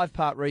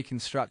 5-part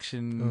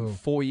reconstruction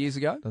 4 years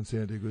ago. Doesn't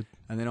sound too good.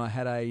 And then I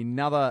had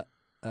another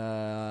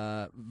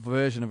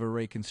version of a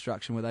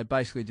reconstruction where they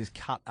basically just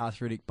cut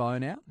arthritic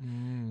bone out.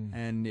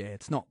 And, yeah,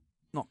 it's not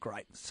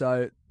great.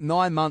 So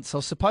 9 months. I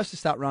was supposed to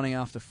start running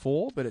after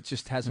 4, but it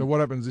just hasn't. So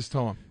what happens this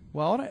time?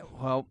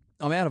 Well,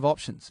 I'm out of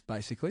options,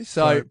 basically.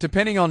 So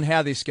depending on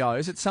how this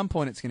goes, at some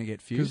point it's going to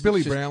get fused. Because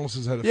Billy Brownless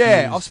has had a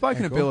Yeah, I've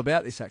spoken to Bill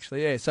about this,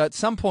 actually. Yeah, so at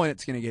some point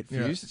it's going to get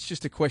fused. Yeah. It's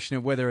just a question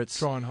of whether it's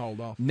Try and hold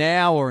off.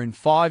 now or in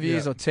 5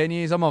 years Yeah. or 10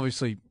 years. I'm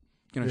obviously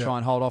going to try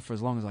and hold off for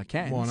as long as I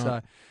can. Why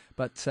not?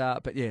 So,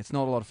 but yeah, it's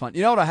not a lot of fun.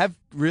 You know what I have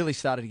really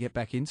started to get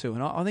back into,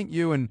 and I think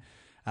you and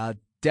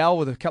Dal,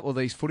 with a couple of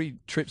these footy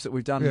trips that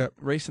we've done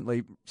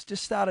recently,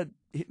 just started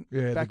hitting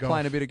back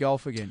playing a bit of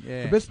golf again.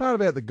 Yeah. The best part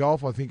about the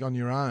golf, I think, on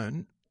your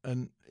own,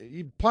 and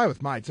you play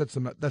with mates, that's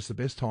the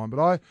best time. But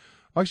I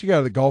actually go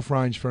to the golf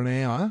range for an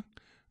hour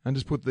and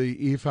just put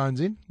the earphones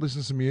in,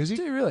 listen to some music.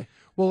 Do you really?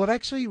 Well, it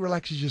actually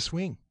relaxes your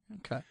swing.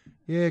 Okay.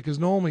 Yeah, because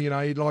normally, you're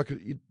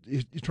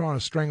trying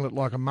to strangle it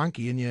like a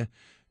monkey, and you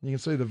can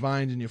see the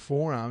veins in your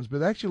forearms.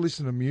 But actually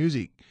listening to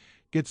music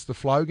gets the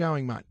flow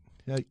going, mate.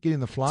 Get in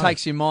the flow.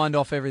 Takes your mind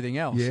off everything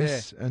else.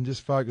 Yes, and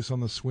just focus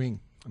on the swing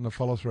and the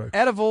follow through.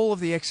 Out of all of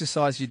the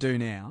exercise you do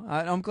now,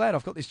 I'm glad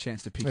I've got this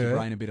chance to pick your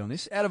brain a bit on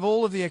this. Out of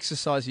all of the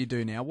exercise you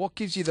do now, what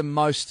gives you the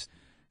most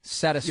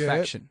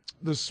satisfaction?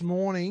 This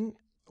morning,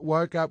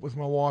 woke up with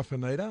my wife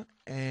Anita,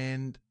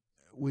 and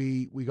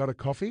we got a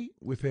coffee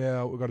we've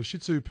got a Shih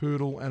Tzu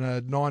poodle and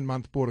a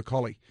 9-month border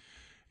collie.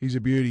 He's a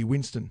beauty,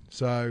 Winston.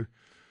 So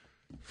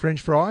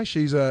French fry.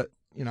 She's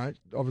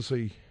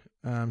obviously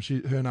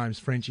her name's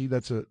Frenchie.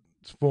 That's a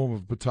form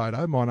of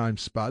potato. My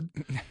name's Spud.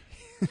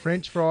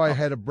 French fry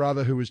had a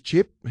brother who was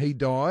Chip. He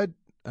died.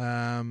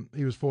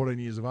 He was 14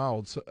 years of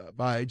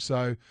age.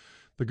 So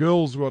the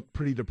girls got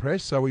pretty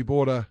depressed. So we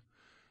bought a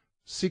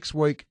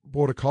 6-week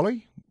border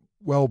collie,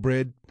 well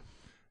bred.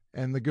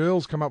 And the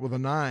girls come up with a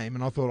name,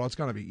 and I thought, it's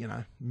going to be,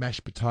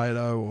 mashed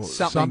potato or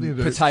something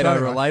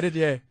potato related,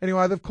 yeah.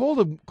 Anyway, they've called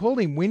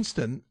him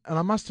Winston, and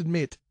I must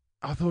admit,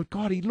 I thought,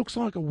 God, he looks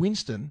like a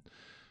Winston.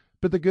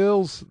 But the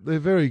girls, they're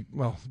very,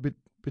 a bit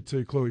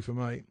too cluey for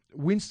me.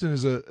 Winston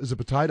is a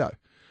potato.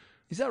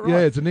 Is that right? Yeah,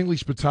 it's an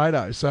English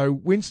potato. So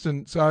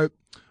Winston,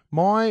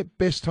 my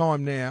best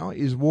time now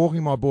is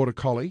walking my border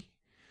collie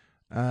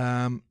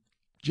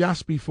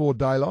just before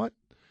daylight.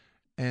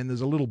 And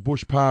there's a little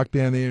bush park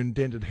down there in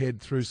Dented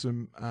Head through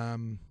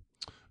some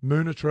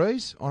moona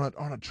trees on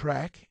a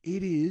track.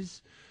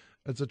 It's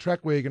a track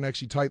where you can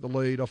actually take the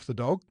lead off the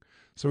dog.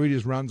 So he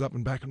just runs up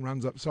and back and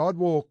runs up. So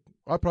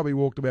I probably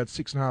walked about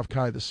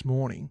 6.5K this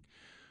morning,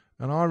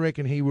 and I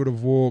reckon he would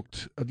have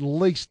walked at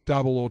least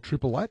double or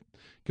triple that,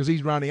 because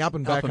he's running up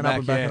and back and up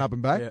and back and up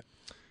and back. Yeah.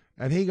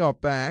 And he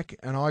got back,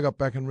 and I got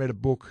back and read a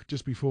book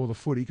just before the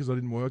footy because I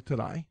didn't work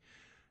today.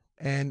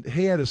 And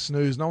he had a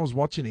snooze, and I was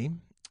watching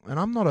him. And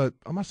I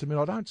must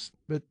admit,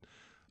 but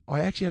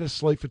I actually had to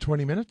sleep for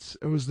 20 minutes.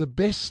 It was the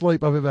best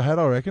sleep I've ever had,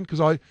 I reckon, because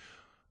I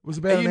was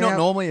about Are you not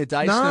normally a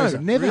day snoozer?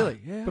 No, never. Really?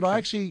 Yeah, but I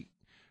actually,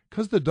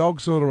 because the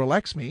dog sort of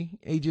relaxed me,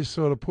 he just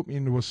sort of put me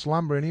into a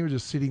slumber, and he was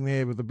just sitting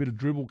there with a bit of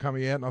dribble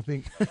coming out, and I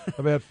think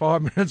about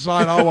 5 minutes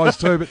later I was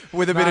too. But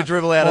with a bit of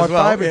dribble out as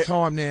well. My favourite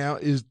time now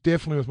is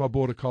definitely with my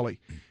border collie.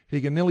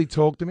 He can nearly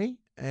talk to me,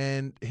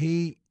 and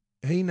he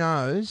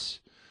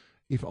knows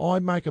if I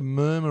make a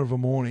murmur of a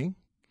morning,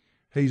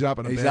 he's up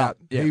and about. Up,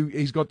 yeah.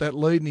 He's got that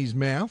lead in his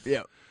mouth.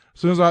 Yeah. As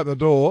soon as I open the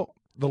door,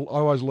 I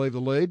always leave the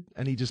lead,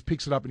 and he just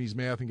picks it up in his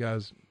mouth and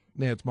goes,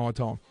 now it's my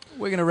time.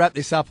 We're going to wrap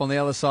this up on the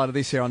other side of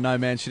this here on No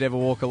Man Should Ever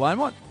Walk Alone.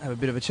 Might have a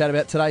bit of a chat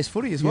about today's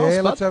footy as well,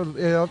 Yeah, Spud. let's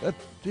have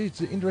it's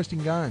an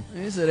interesting game.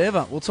 Is it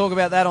ever? We'll talk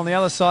about that on the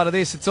other side of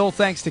this. It's all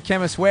thanks to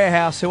Chemist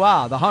Warehouse, who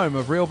are the home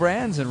of real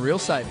brands and real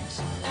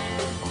savings.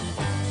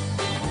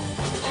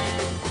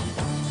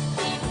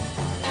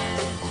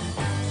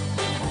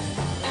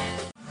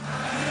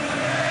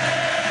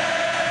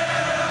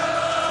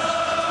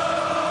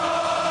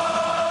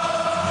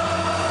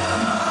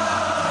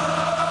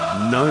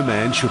 No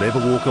Man Should Ever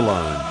Walk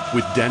Alone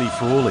with Danny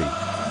Frawley.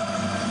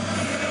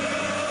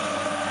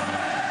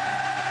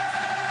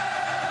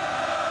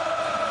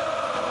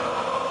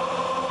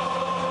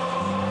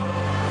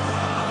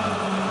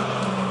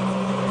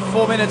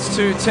 Four minutes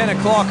to 10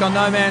 o'clock on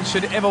No Man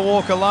Should Ever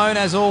Walk Alone.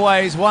 As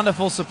always,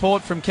 wonderful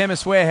support from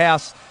Chemist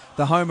Warehouse,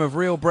 the home of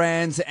real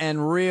brands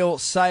and real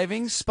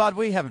savings. Spud,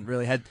 we haven't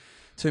really had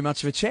too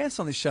much of a chance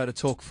on this show to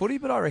talk footy,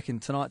 but I reckon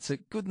tonight's a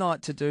good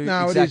night to do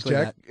exactly it is,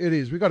 Jack. that. It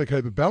is. We've got to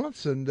keep a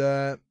balance, and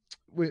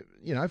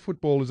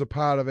football is a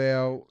part of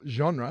our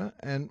genre,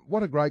 and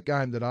what a great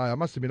game today. I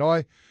must admit,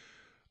 I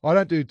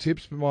don't do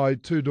tips, but my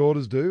two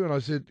daughters do, and I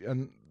said,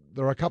 and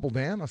there are a couple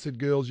down, I said,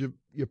 girls, you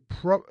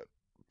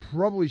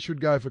probably should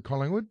go for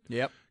Collingwood.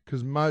 Yep.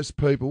 Because most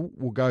people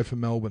will go for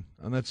Melbourne,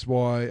 and that's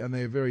why, and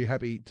they're very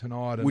happy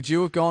tonight. Would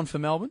you have gone for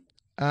Melbourne?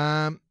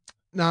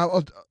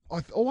 No,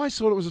 I always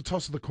thought it was a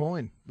toss of the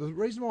coin. The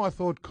reason why I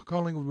thought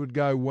Collingwood would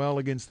go well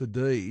against the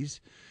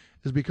D's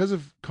is because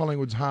of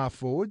Collingwood's half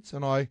forwards,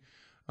 and I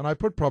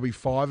put probably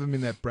 5 of them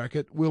in that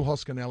bracket. Will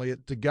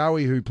Hoskin-Elliott, De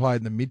Goey, who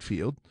played in the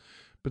midfield,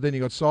 but then you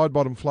got side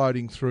bottom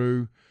floating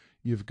through.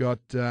 You've got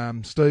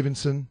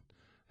Stevenson,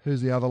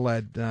 who's the other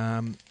lad?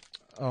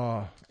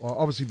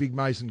 Obviously big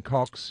Mason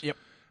Cox. Yep.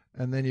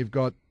 And then you've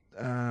got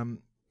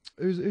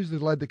who's the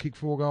lad that kicked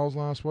 4 goals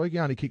last week? He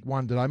only kicked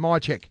 1 today.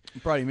 Mychek.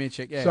 Brody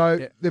Mychek, yeah. So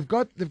yeah. they've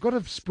got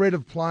a spread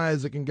of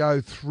players that can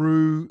go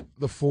through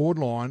the forward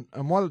line,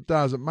 and what it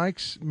does, it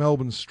makes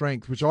Melbourne's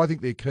strength, which I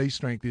think their key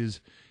strength is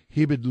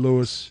Hibberd,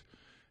 Lewis,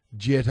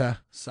 Jetta,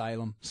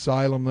 Salem,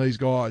 these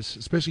guys,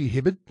 especially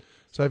Hibberd.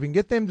 So if you can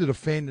get them to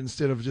defend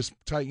instead of just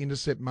taking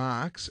intercept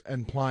marks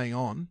and playing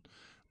on,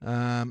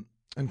 and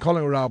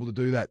Collingwood were able to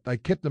do that. They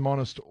kept them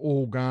honest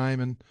all game.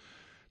 And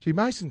gee,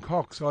 Mason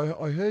Cox,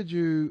 I heard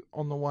you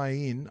on the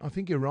way in. I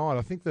think you're right.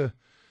 I think the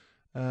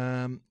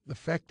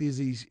fact is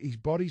his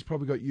body's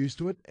probably got used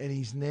to it, and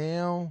he's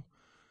now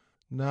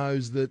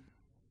knows that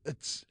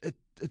it's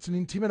an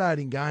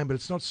intimidating game, but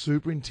it's not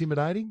super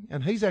intimidating.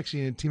 And he's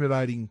actually an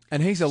intimidating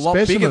and he's a lot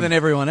specimen. bigger than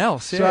everyone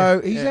else. Yeah.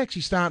 So he's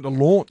actually starting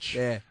to launch.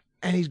 Yeah.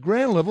 And his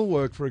ground level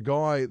work for a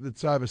guy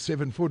that's over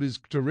 7 foot is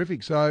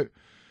terrific. So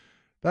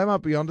they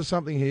might be onto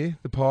something here,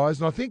 the Pies.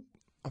 And I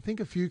think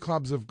a few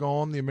clubs have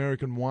gone the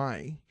American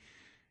way.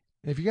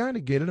 And if you're going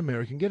to get an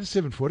American, get a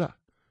 7-footer.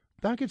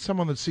 Don't get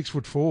someone that's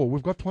 6'4".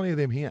 We've got plenty of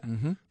them here.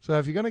 Mm-hmm. So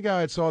if you're going to go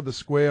outside the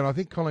square, and I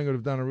think Collingwood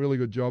have done a really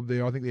good job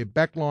there. I think their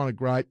back line are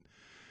great.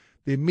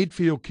 Their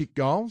midfield kick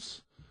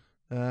goals.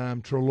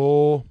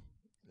 Treloar,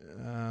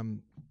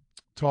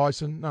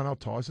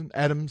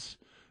 Adams,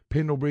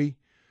 Pendlebury.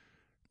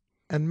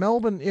 And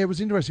Melbourne, it was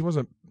interesting,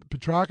 wasn't it?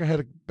 Petrarca had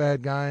a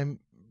bad game.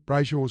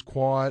 Brayshaw was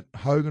quiet.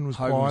 Hogan was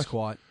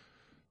quiet.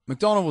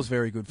 McDonald was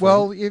very good for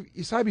Well, them.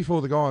 you say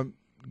before the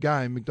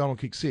game, McDonald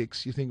kicked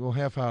 6. You think, well,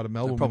 how far did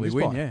Melbourne probably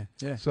win? By?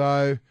 Yeah.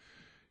 So,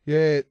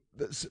 yeah,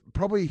 that's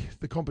probably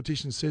the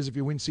competition says if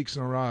you win 6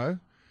 in a row,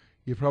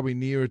 you're probably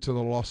nearer to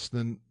the loss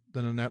than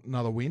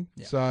another win.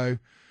 Yeah. So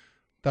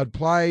they'd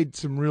played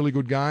some really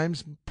good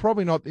games.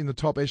 Probably not in the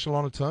top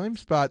echelon of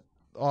teams, but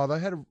they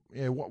had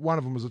one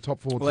of them was a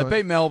top 4 team. Well, they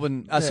beat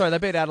Melbourne. They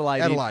beat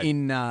Adelaide.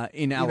 In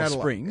Alice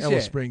Springs.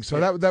 Alice Springs.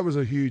 So that was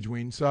a huge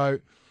win. So,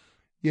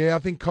 yeah, I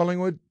think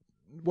Collingwood,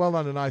 well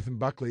done to Nathan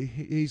Buckley.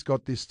 He's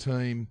got this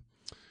team.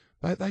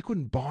 They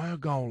couldn't buy a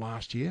goal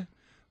last year.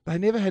 They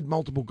never had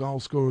multiple goal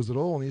scorers at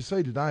all. And you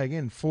see today,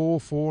 again, 4,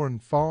 4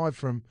 and 5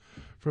 from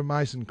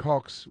Mason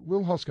Cox.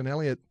 Will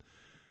Hoskin-Elliott,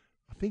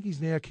 I think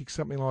he's now kicked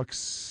something like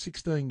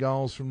 16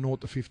 goals from 0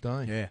 to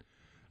 15. Yeah.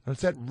 And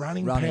it's that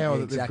running power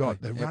that they've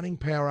got. They're running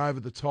power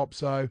over the top.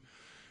 So,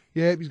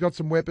 yeah, he's got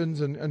some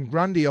weapons. And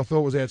Grundy, I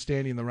thought, was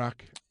outstanding in the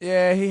ruck.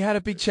 Yeah, he had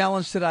a big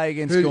challenge today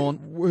against Gawn.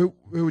 Who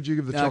would you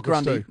give the chocolates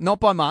Grundy. to? Not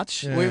by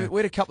much. Yeah. We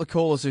had a couple of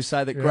callers who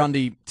say that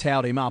Grundy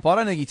towed him up. I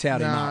don't think he towed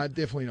him up. No,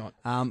 definitely not.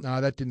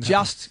 No, that didn't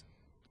happen.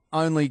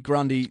 Only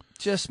Grundy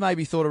just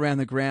maybe thought around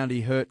the ground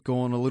he hurt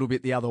Gawn a little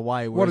bit the other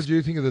way. What did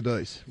you think of the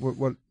D's?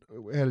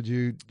 How did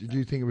you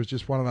think it was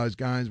just one of those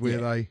games where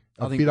they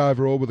a bit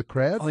overall with the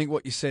crowd? I think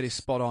what you said is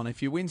spot on.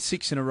 If you win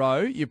 6 in a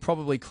row, you're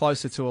probably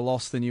closer to a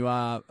loss than you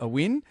are a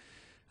win.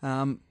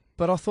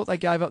 But I thought they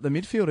gave up the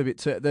midfield a bit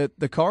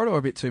the corridor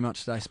a bit too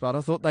much today, Spud. I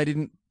thought they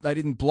didn't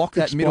block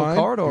that middle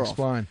corridor off.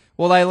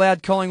 Well, they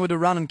allowed Collingwood to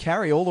run and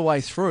carry all the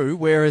way through,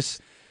 whereas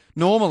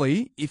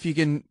normally if you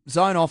can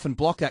zone off and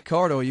block that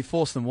corridor, you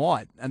force them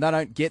wide, and they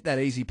don't get that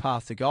easy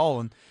path to goal,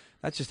 and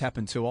that just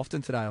happened too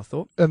often today, I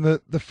thought. And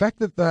the fact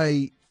that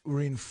they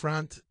were in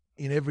front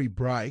in every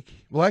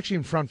break, well, actually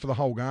in front for the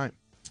whole game.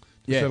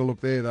 Just had a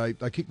look there.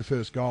 They kicked the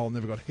first goal and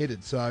never got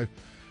headed. So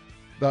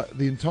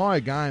the entire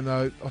game,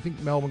 though, I think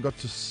Melbourne got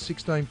to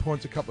 16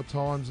 points a couple of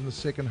times in the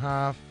second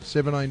half,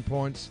 17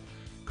 points.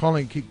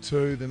 Collingwood kicked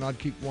 2, then they'd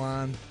kick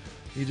 1.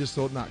 You just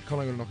thought, no,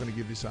 Collingwood are not going to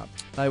give this up.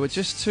 They were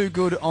just too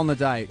good on the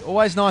day.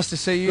 Always nice to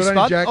see you, Good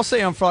Spud. Jack. I'll see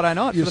you on Friday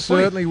night. You for the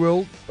certainly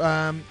will.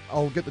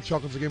 I'll get the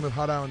chocolates again with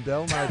Hutto and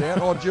Dell, no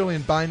doubt. Or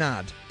Julian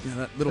Baynard. Yeah,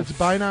 that little It's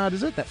Baynard,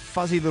 is it? That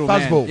fuzzy little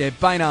Buzzball. man. Yeah,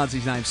 Baynard's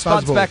his name.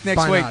 Spud's Buzzball. back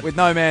next Baynard. week with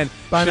No Man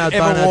Baynard,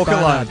 Should Ever Baynard, Walk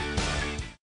Baynard. Alone.